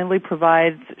Holly kindly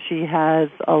provides. She has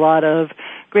a lot of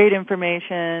great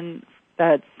information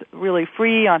that's really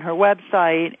free on her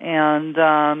website, and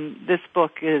this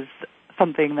book is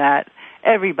something that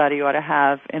everybody ought to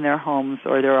have in their homes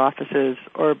or their offices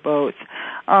or both.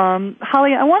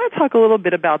 Holly, I want to talk a little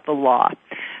bit about the law.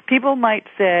 People might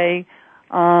say,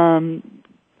 aren't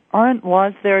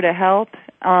laws there to help?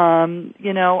 I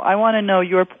want to know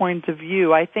your point of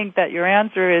view. I think that your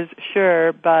answer is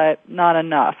sure, but not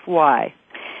enough. Why?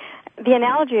 The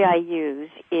analogy I use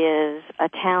is a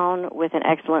town with an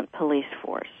excellent police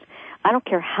force. I don't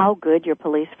care how good your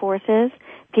police force is,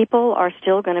 people are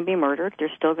still going to be murdered,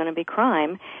 there's still going to be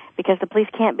crime, because the police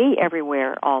can't be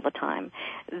everywhere all the time.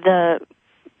 The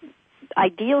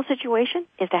ideal situation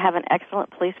is to have an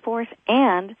excellent police force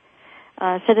and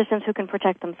citizens who can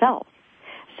protect themselves.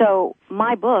 So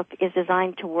my book is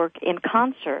designed to work in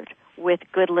concert with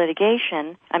good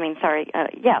litigation,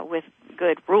 with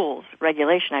good rules,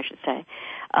 regulation I should say,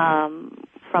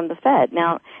 from the Fed.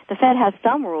 Now, the Fed has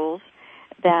some rules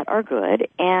that are good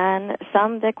and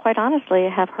some that quite honestly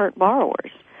have hurt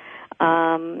borrowers.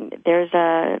 There's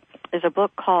a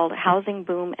book called Housing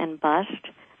Boom and Bust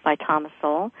by Thomas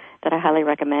Sowell that I highly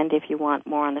recommend if you want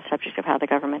more on the subject of how the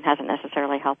government hasn't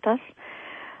necessarily helped us.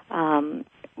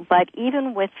 But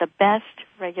even with the best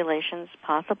regulations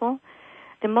possible,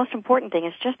 the most important thing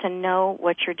is just to know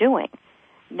what you're doing.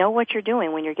 Know what you're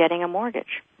doing when you're getting a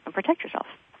mortgage and protect yourself.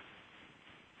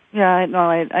 Yeah, no,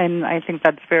 I think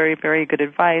that's very, very good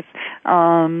advice.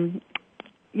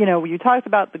 You talked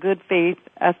about the good faith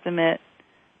estimate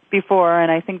before, and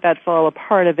I think that's all a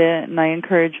part of it, and I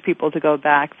encourage people to go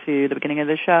back to the beginning of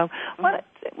the show. Why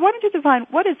don't you define,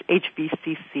 what is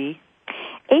HBCC?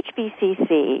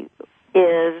 HBCC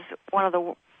is one of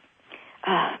the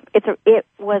it's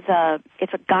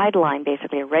a guideline,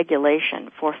 basically a regulation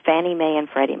for Fannie Mae and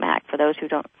Freddie Mac. For those who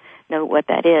don't know what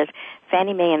that is,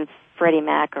 Fannie Mae and Freddie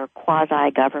Mac are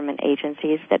quasi-government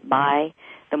agencies that buy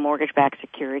the mortgage-backed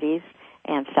securities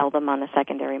and sell them on the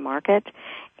secondary market,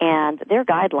 and their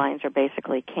guidelines are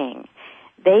basically king.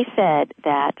 They said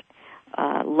that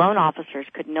loan officers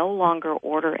could no longer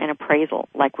order an appraisal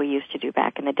like we used to do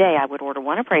back in the day. I would order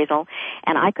one appraisal,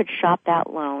 and I could shop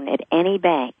that loan at any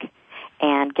bank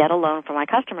and get a loan for my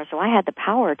customers. So I had the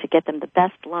power to get them the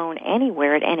best loan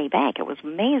anywhere at any bank. It was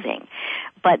amazing.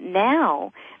 But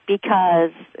now,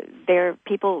 because they're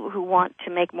people who want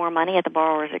to make more money at the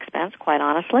borrower's expense, quite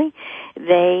honestly,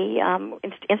 they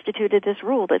instituted this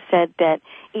rule that said that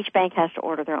each bank has to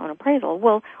order their own appraisal.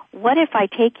 Well, what if I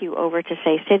take you over to,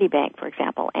 say, Citibank, for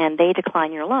example, and they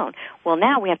decline your loan? Well,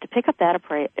 now we have to pick up that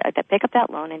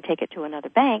loan and take it to another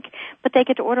bank, but they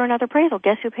get to order another appraisal.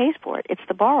 Guess who pays for it? It's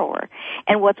the borrower.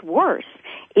 And what's worse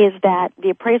is that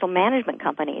the appraisal management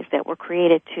companies that were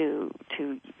created to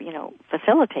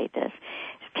facilitate this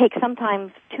take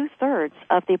sometimes 2/3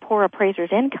 of the poor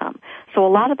appraiser's income. So a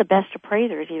lot of the best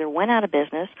appraisers either went out of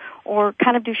business or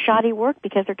kind of do shoddy work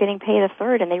because they're getting paid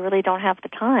 1/3 and they really don't have the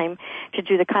time to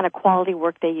do the kind of quality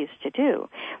work they used to do.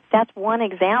 That's one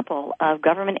example of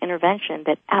government intervention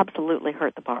that absolutely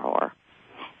hurt the borrower.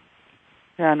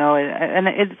 Yeah, no, and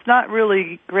it's not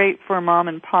really great for mom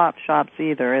and pop shops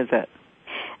either, is it?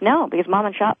 No, because mom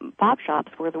and pop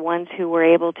shops were the ones who were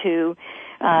able to,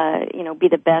 be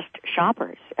the best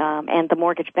shoppers, and the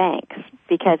mortgage banks.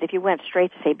 Because if you went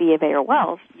straight to, say, B of A or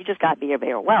Wells, you just got B of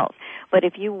A or Wells. But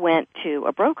if you went to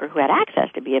a broker who had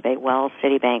access to B of A, Wells,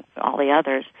 Citibank, all the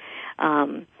others,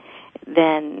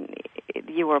 then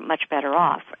you were much better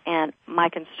off. And my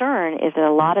concern is that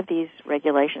a lot of these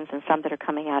regulations, and some that are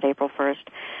coming out April 1st,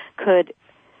 could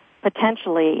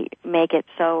potentially make it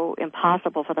so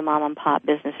impossible for the mom and pop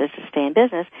businesses to stay in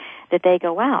business that they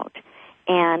go out.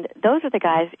 And those are the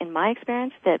guys, in my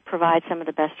experience, that provide some of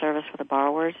the best service for the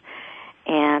borrowers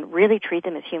and really treat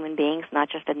them as human beings, not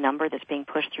just a number that's being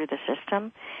pushed through the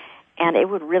system. And it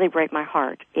would really break my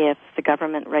heart if the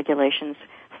government regulations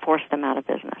forced them out of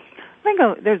business. I think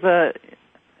there's the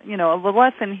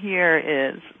lesson here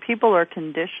is people are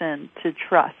conditioned to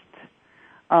trust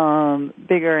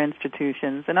bigger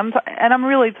institutions, and I'm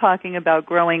really talking about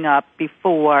growing up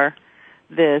before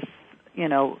this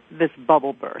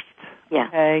bubble burst. Yeah.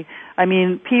 Okay. I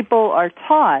mean, people are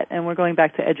taught, and we're going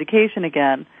back to education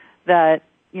again, that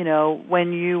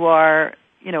when you are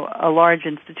a large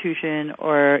institution,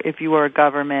 or if you are a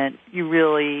government,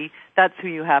 that's who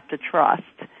you have to trust.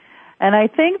 And I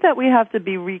think that we have to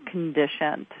be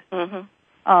reconditioned. Mm-hmm.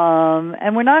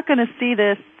 And we're not going to see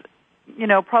this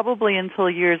probably until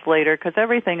years later, because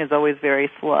everything is always very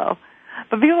slow.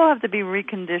 But people have to be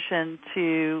reconditioned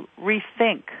to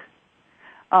rethink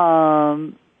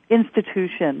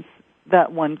institutions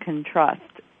that one can trust.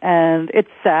 And it's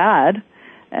sad,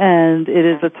 and it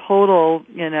is a total,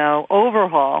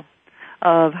 overhaul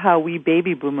of how we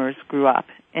baby boomers grew up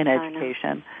in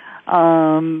education.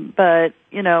 But,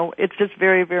 it's just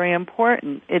very, very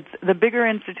important. The bigger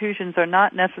institutions are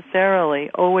not necessarily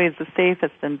always the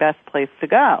safest and best place to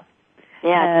go.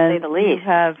 Yeah, and to say the least. You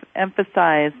have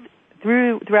emphasized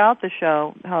throughout the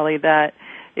show, Holly, that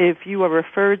if you are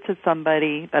referred to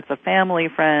somebody that's a family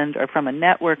friend or from a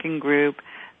networking group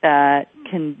that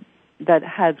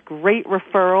has great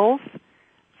referrals,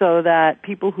 so that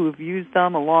people who've used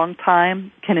them a long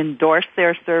time can endorse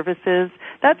their services,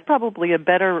 that's probably a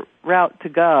better route to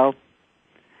go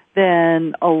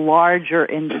than a larger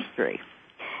industry.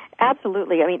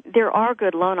 Absolutely. I mean, there are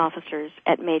good loan officers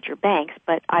at major banks,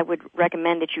 but I would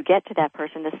recommend that you get to that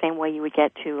person the same way you would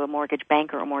get to a mortgage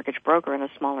banker or a mortgage broker in a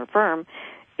smaller firm,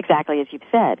 exactly as you've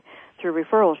said, through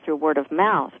referrals, through word of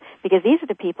mouth, because these are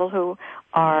the people who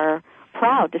are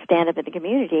proud to stand up in the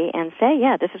community and say,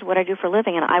 yeah, this is what I do for a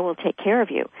living and I will take care of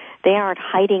you. They aren't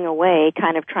hiding away,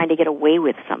 kind of trying to get away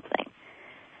with something.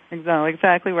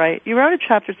 Exactly right. You wrote a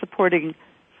chapter supporting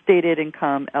stated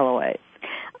income LOAs.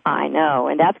 I know,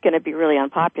 and that's going to be really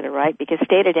unpopular, right? Because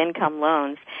stated income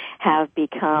loans have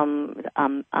become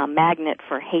a magnet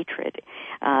for hatred,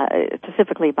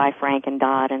 specifically by Frank and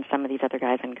Dodd and some of these other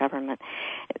guys in government.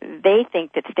 They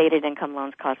think that stated income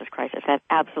loans causes crisis. That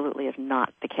absolutely is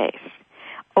not the case.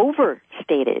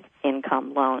 Overstated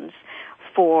income loans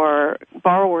for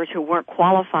borrowers who weren't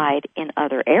qualified in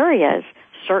other areas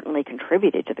certainly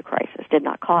contributed to the crisis, did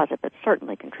not cause it, but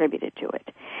certainly contributed to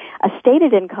it. A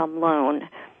stated income loan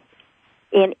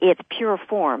in its pure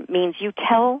form means you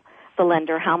tell the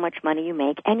lender how much money you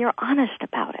make and you're honest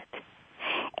about it.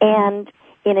 And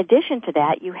in addition to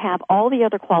that, you have all the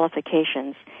other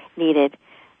qualifications needed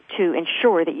to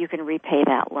ensure that you can repay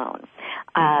that loan.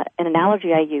 An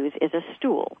analogy I use is a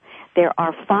stool. There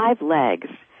are 5 legs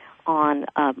on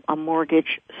a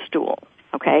mortgage stool.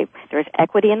 Okay? There's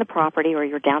equity in the property or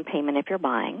your down payment if you're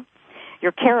buying.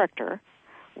 Your character,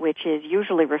 which is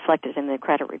usually reflected in the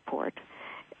credit report.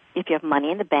 If you have money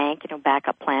in the bank,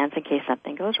 backup plans in case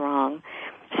something goes wrong.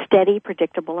 Steady,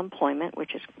 predictable employment,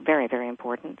 which is very, very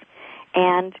important.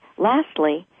 And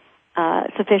lastly,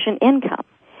 sufficient income.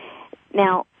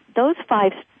 Now, those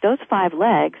five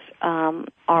legs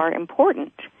are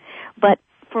important, but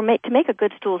to make a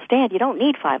good stool stand, you don't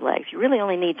need 5 legs. You really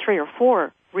only need 3 or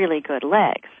 4 really good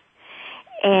legs.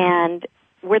 And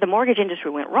where the mortgage industry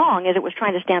went wrong is it was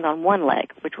trying to stand on one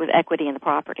leg, which was equity in the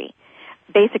property.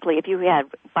 Basically, if you had,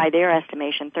 by their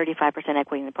estimation, 35%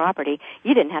 equity in the property,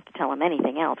 you didn't have to tell them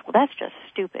anything else. Well, that's just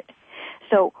stupid.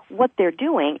 So what they're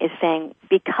doing is saying,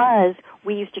 because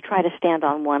we used to try to stand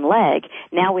on one leg,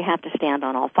 now we have to stand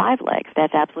on all 5 legs.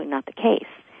 That's absolutely not the case.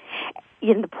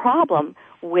 And the problem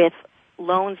with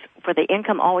loans for the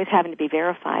income always having to be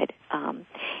verified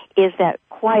is that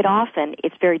quite often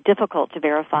it's very difficult to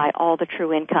verify all the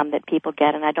true income that people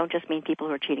get, and I don't just mean people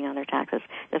who are cheating on their taxes.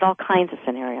 There's all kinds of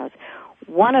scenarios.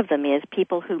 One of them is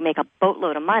people who make a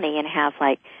boatload of money and have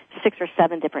like 6 or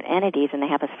 7 different entities, and they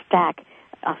have a stack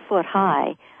a foot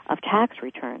high of tax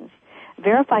returns.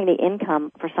 Verifying the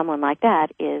income for someone like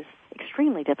that is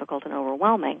extremely difficult and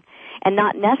overwhelming, and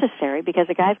not necessary because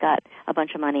the guy's got a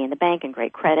bunch of money in the bank and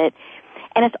great credit.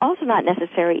 And it's also not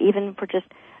necessary even for just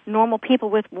normal people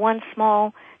with one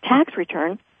small tax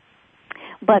return,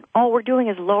 but all we're doing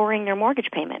is lowering their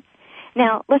mortgage payment.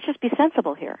 Now, let's just be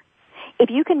sensible here. If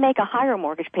you can make a higher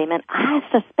mortgage payment, I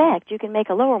suspect you can make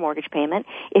a lower mortgage payment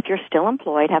if you're still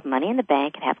employed, have money in the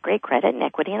bank, and have great credit and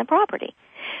equity in the property.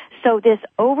 So this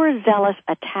overzealous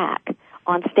attack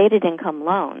on stated income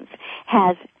loans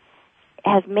has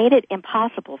made it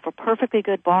impossible for perfectly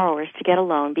good borrowers to get a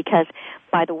loan because,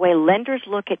 by the way lenders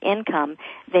look at income,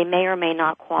 they may or may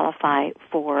not qualify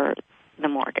for the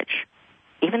mortgage,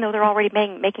 even though they're already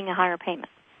making a higher payment.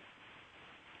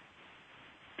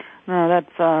 No,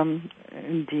 that's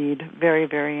indeed very,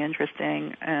 very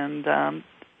interesting. And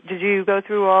did you go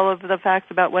through all of the facts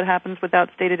about what happens without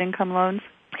stated income loans?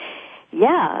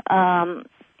 Yeah.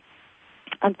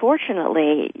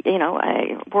 Unfortunately,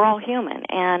 we're all human,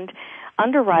 and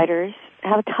underwriters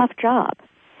have a tough job.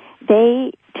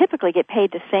 They typically get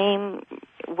paid the same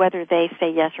whether they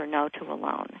say yes or no to a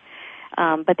loan,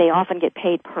 but they often get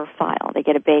paid per file. They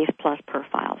get a base plus per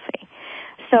file fee.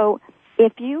 So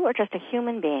if you are just a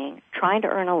human being trying to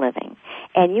earn a living,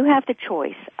 and you have the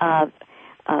choice of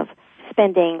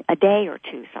spending a day or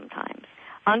two sometimes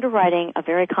underwriting a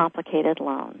very complicated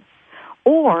loan,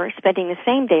 or spending the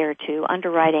same day or two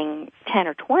underwriting 10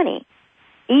 or 20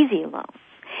 easy loans,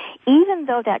 even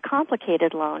though that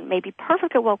complicated loan may be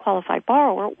perfectly well-qualified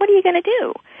borrower, what are you going to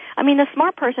do? I mean, the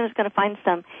smart person is going to find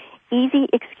some easy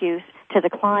excuse to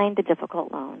decline the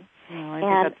difficult loan. I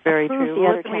think that's very true.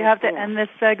 Listen, we have to end this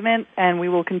segment, and we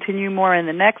will continue more in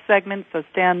the next segment, so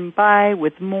stand by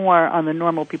with more on the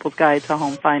Normal People's Guide to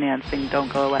Home Financing.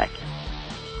 Don't go away.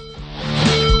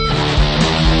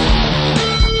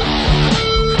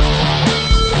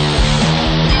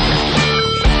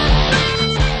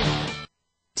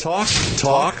 Talk,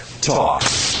 talk, talk.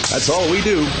 That's all we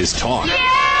do is talk.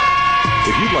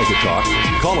 If you'd like to talk,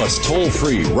 call us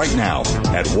toll-free right now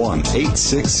at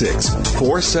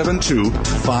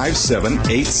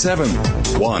 1-866-472-5787.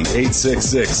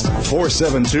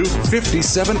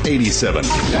 1-866-472-5787.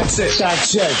 That's it.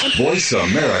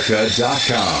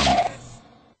 VoiceAmerica.com.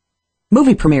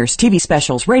 Movie premieres, TV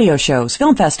specials, radio shows,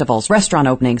 film festivals, restaurant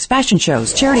openings, fashion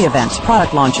shows, charity events,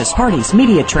 product launches, parties,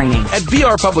 media training. At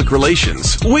VR Public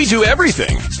Relations, we do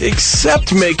everything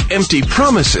except make empty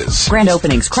promises. Grand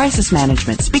openings, crisis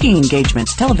management, speaking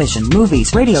engagements, television,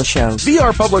 movies, radio shows.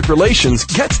 VR Public Relations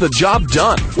gets the job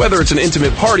done, whether it's an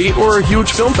intimate party or a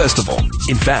huge film festival.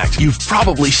 In fact, you've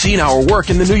probably seen our work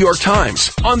in the New York Times,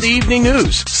 on the evening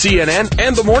news, CNN,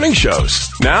 and the morning shows.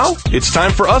 Now, it's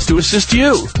time for us to assist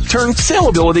you. Turn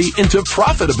saleability into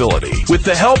profitability with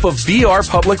the help of VR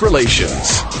Public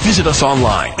Relations. Visit us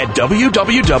online at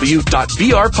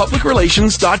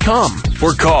www.vrpublicrelations.com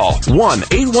or call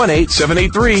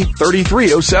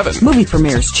 1-818-783-3307. Movie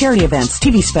premieres, charity events,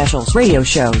 TV specials, radio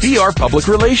shows. VR Public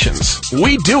Relations.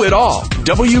 We do it all.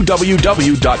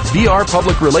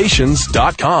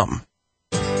 www.vrpublicrelations.com.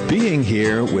 Being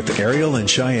here with Ariel and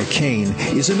Shia Kane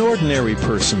is an ordinary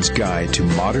person's guide to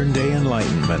modern-day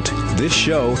enlightenment. This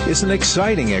show is an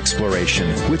exciting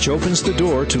exploration which opens the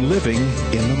door to living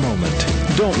in the moment.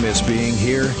 Don't miss being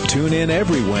here. Tune in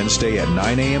every Wednesday at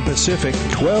 9 a.m. Pacific,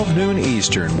 12 noon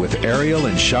Eastern with Ariel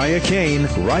and Shia Kane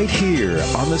right here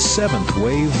on the Seventh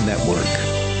Wave Network.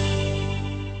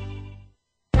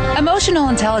 Emotional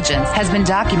intelligence has been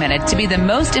documented to be the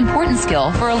most important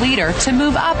skill for a leader to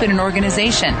move up in an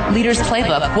organization. Leader's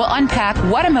Playbook will unpack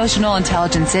what emotional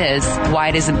intelligence is, why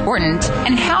it is important,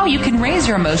 and how you can raise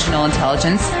your emotional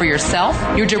intelligence for yourself,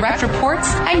 your direct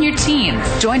reports, and your team.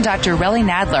 Join Dr. Relly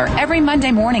Nadler every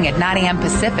Monday morning at 9 a.m.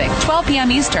 Pacific, 12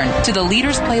 p.m. Eastern to the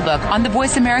Leader's Playbook on the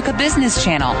Voice America Business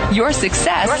Channel. Your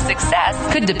success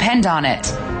could depend on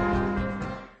it.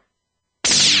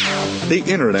 The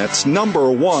Internet's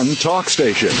 #1 talk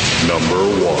station.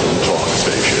 #1 talk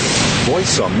station.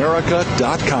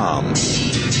 VoiceAmerica.com.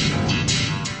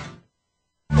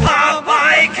 Pop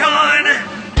icon!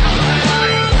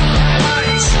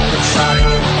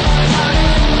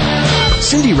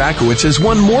 Cindy Rakowitz has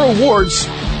won more awards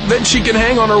than she can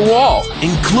hang on her wall,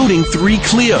 including 3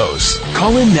 Clios.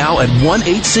 Call in now at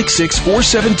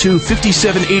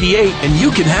 1-866-472-5788 and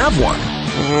you can have one.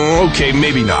 Okay,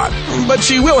 maybe not. But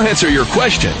she will answer your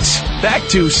questions. Back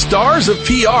to Stars of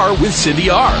PR with Cindy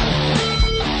R.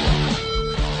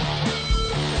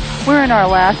 We're in our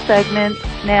last segment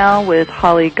now with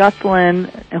Holly Gustlin,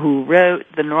 who wrote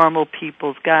The Normal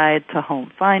People's Guide to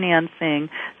Home Financing.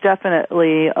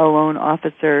 Definitely a loan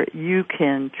officer you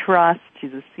can trust.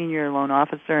 She's a senior loan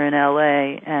officer in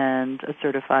L.A. and a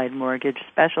certified mortgage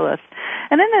specialist.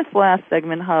 And in this last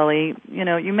segment, Holly,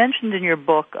 you mentioned in your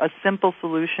book a simple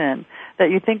solution that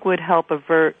you think would help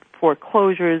avert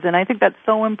foreclosures, and I think that's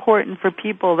so important for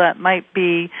people that might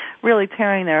be really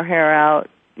tearing their hair out,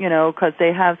 because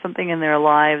they have something in their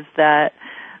lives that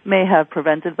may have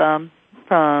prevented them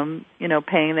from,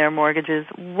 paying their mortgages.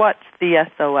 What's the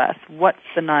SOS? What's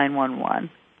the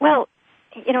 911? Well,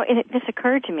 this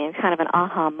occurred to me in kind of an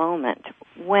aha moment.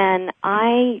 When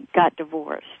I got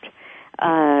divorced,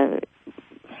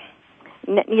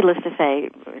 needless to say,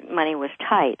 money was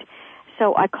tight.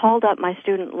 So I called up my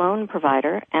student loan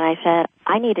provider and I said,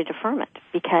 I need a deferment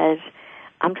because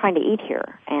I'm trying to eat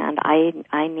here and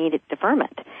I need a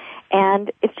deferment.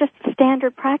 And it's just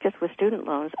standard practice with student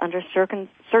loans. Under certain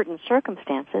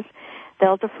circumstances,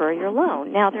 they'll defer your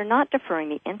loan. Now, they're not deferring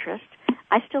the interest.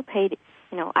 I still paid,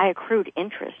 I accrued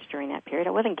interest during that period.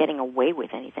 I wasn't getting away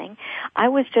with anything. I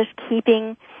was just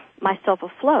keeping myself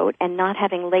afloat and not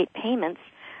having late payments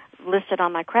listed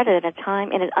on my credit at a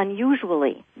time, in an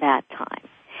unusually bad time.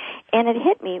 And it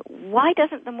hit me, why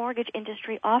doesn't the mortgage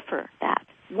industry offer that?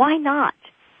 Why not?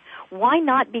 Why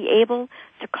not be able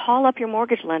to call up your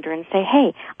mortgage lender and say,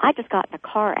 hey, I just got in a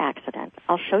car accident.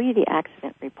 I'll show you the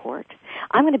accident report.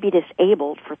 I'm going to be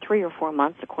disabled for 3 or 4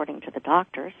 months, according to the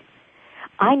doctors.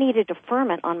 I need a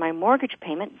deferment on my mortgage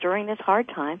payment during this hard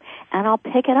time, and I'll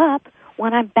pick it up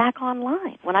when I'm back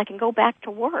online, when I can go back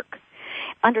to work.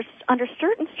 Under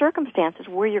certain circumstances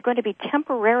where you're going to be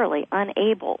temporarily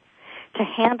unable to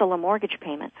handle a mortgage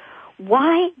payment,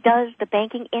 Why does the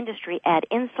banking industry add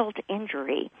insult to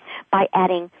injury by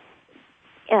adding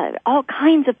all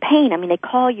kinds of pain? I mean, they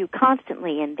call you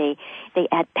constantly, and they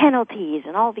add penalties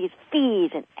and all these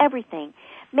fees and everything,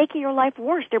 making your life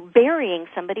worse. They're burying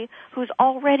somebody who's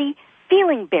already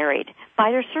feeling buried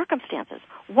by their circumstances.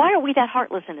 Why are we that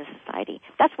heartless in this society?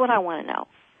 That's what I want to know.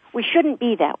 We shouldn't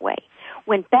be that way.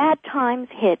 When bad times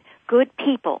hit good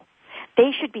people,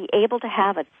 they should be able to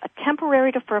have a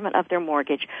temporary deferment of their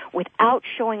mortgage without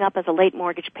showing up as a late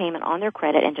mortgage payment on their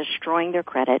credit and destroying their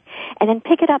credit, and then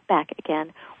pick it up back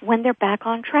again when they're back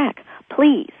on track.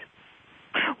 Please.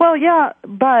 Well, yeah,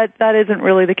 but that isn't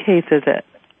really the case, is it?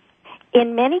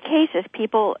 In many cases,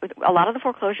 a lot of the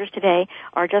foreclosures today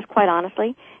are just, quite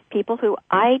honestly, people who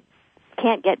I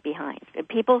can't get behind.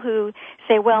 People who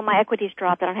say, well, my equity's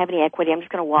dropped, I don't have any equity, I'm just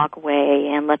going to walk away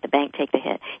and let the bank take the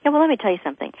hit. Yeah, well, let me tell you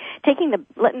something.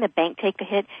 Letting the bank take the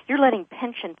hit, you're letting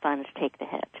pension funds take the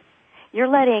hit. You're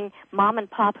letting mom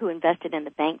and pop who invested in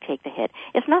the bank take the hit.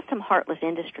 It's not some heartless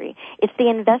industry. It's the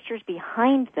investors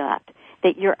behind that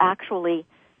you're actually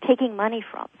taking money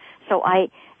from. So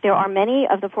there are many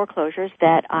of the foreclosures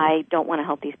that I don't want to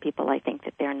help these people. I think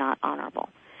that they're not honorable.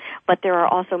 But there are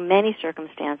also many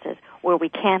circumstances where we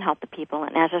can help the people,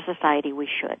 and as a society, we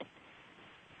should.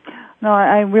 No,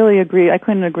 I really agree. I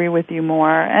couldn't agree with you more.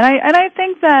 And I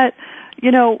think that,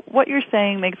 what you're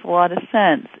saying makes a lot of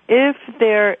sense. If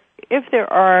there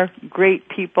are great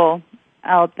people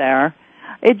out there,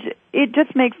 it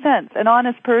just makes sense. An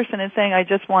honest person is saying, I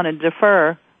just want to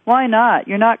defer. Why not?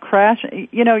 You're not crashing.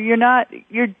 You're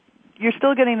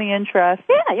still getting the interest.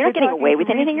 Yeah, you're not getting away with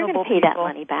anything. You're going to pay that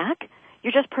money back.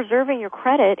 You're just preserving your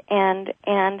credit and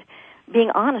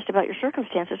being honest about your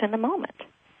circumstances in the moment.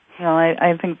 Well,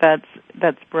 I think that's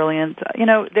brilliant.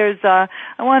 I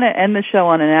want to end the show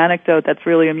on an anecdote that's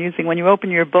really amusing. When you open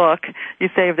your book, you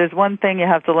say, if there's one thing you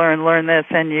have to learn this,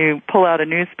 and you pull out a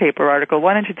newspaper article.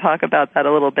 Why don't you talk about that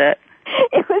a little bit?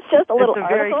 It was just a little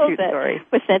very article cute that story.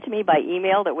 Was sent to me by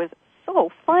email that was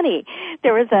so funny.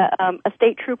 There was a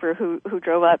state trooper who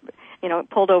drove up,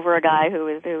 pulled over a guy who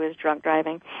was drunk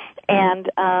driving, and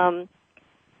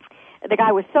the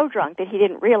guy was so drunk that he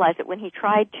didn't realize that when he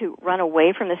tried to run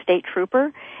away from the state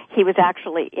trooper, he was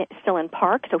actually still in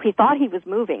park. So he thought he was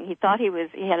moving. He thought he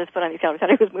had his foot on the accelerator. He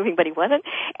thought he was moving, but he wasn't.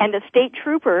 And the state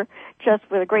trooper, just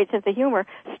with a great sense of humor,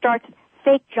 starts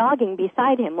fake jogging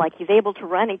beside him, like he's able to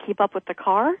run and keep up with the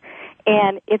car,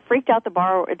 and it freaked out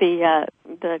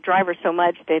the driver so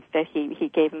much that he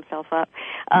gave himself up.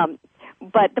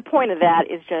 But the point of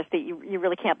that is just that you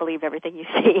really can't believe everything you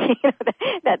see.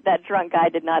 that drunk guy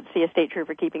did not see a state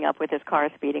trooper keeping up with his car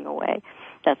speeding away.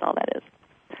 That's all that is.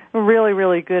 Really,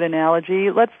 really good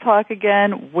analogy. Let's talk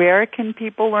again. Where can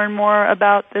people learn more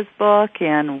about this book,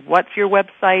 and what's your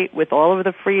website with all of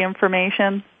the free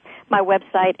information? My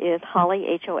website is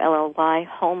Holly, Holly,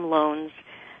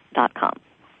 homeloans.com.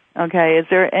 Okay. Is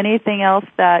there anything else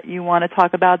that you want to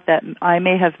talk about that I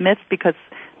may have missed? Because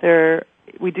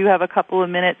we do have a couple of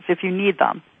minutes if you need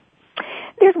them.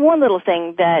 There's one little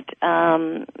thing that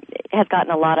has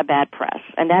gotten a lot of bad press,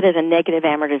 and that is a negative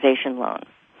amortization loan.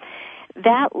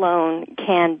 That loan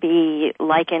can be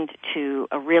likened to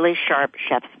a really sharp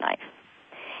chef's knife.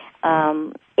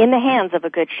 In the hands of a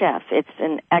good chef, it's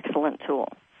an excellent tool.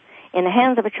 In the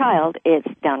hands of a child, it's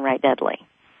downright deadly.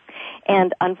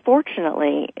 And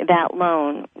unfortunately, that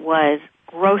loan was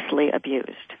grossly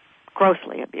abused.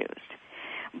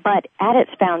 But at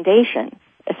its foundation,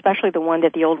 especially the one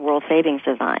that the Old World Savings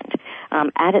designed,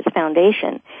 at its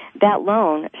foundation, that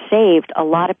loan saved a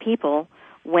lot of people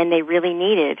when they really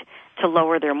needed to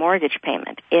lower their mortgage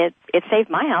payment. It saved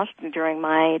my house during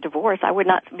my divorce. I would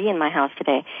not be in my house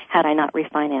today had I not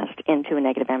refinanced into a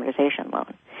negative amortization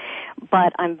loan.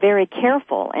 But I'm very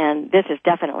careful, and this has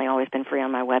definitely always been free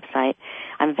on my website,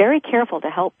 I'm very careful to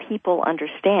help people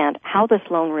understand how this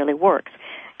loan really works.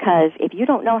 Because if you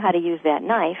don't know how to use that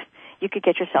knife, you could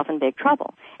get yourself in big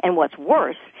trouble. And what's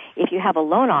worse, if you have a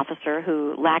loan officer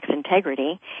who lacks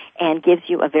integrity and gives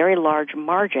you a very large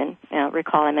margin,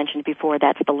 recall I mentioned before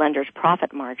that's the lender's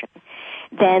profit margin,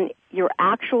 then your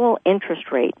actual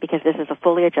interest rate, because this is a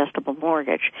fully adjustable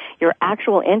mortgage, your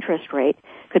actual interest rate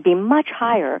could be much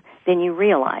higher than you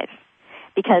realize.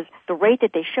 Because the rate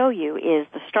that they show you is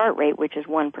the start rate, which is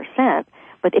 1%,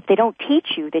 but if they don't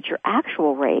teach you that your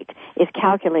actual rate is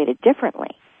calculated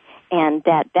differently, and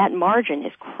that margin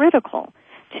is critical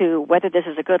to whether this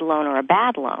is a good loan or a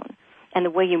bad loan, and the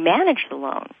way you manage the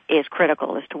loan is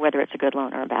critical as to whether it's a good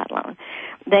loan or a bad loan,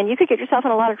 then you could get yourself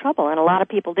in a lot of trouble, and a lot of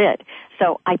people did.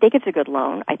 So I think it's a good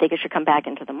loan. I think it should come back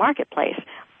into the marketplace,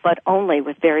 but only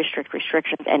with very strict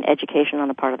restrictions and education on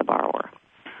the part of the borrower.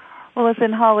 Well,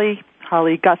 listen, Holly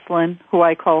Gustlin, who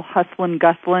I call Hustlin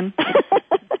Gustlin,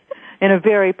 in a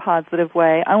very positive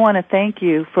way, I want to thank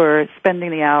you for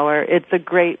spending the hour. It's a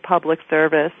great public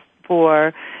service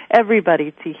for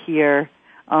everybody to hear,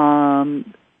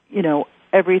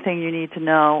 everything you need to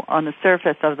know on the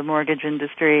surface of the mortgage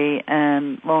industry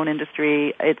and loan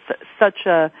industry. It's such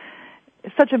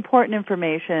important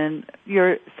information.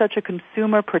 You're such a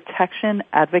consumer protection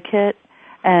advocate,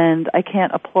 and I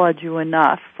can't applaud you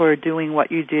enough for doing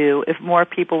what you do. If more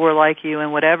people were like you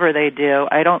in whatever they do,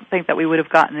 I don't think that we would have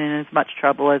gotten in as much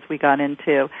trouble as we got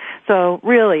into. So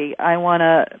really, I want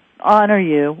to honor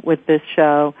you with this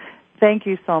show. Thank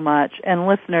you so much. And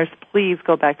listeners, please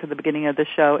go back to the beginning of the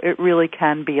show. It really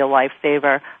can be a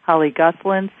lifesaver. Holly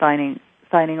Gustlin signing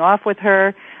off with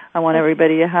her. I want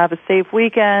everybody to have a safe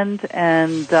weekend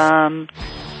and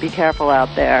be careful out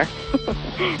there.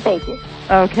 Thank you.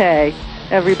 Okay.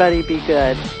 Everybody be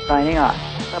good. Signing off.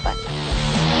 Bye-bye.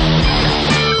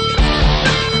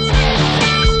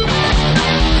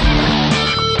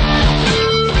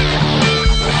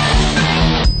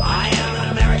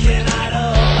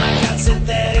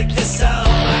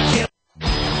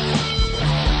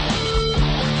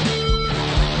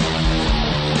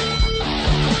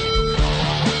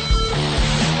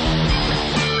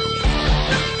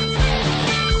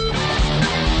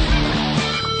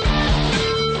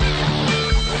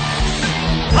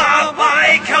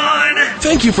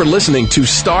 Thank you for listening to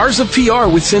Stars of PR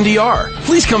with Cindy R.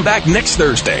 Please come back next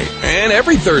Thursday and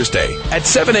every Thursday at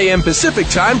 7 a.m. Pacific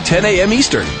Time, 10 a.m.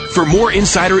 Eastern for more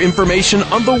insider information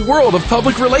on the world of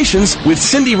public relations with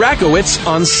Cindy Rakowitz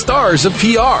on Stars of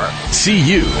PR. See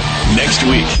you next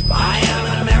week.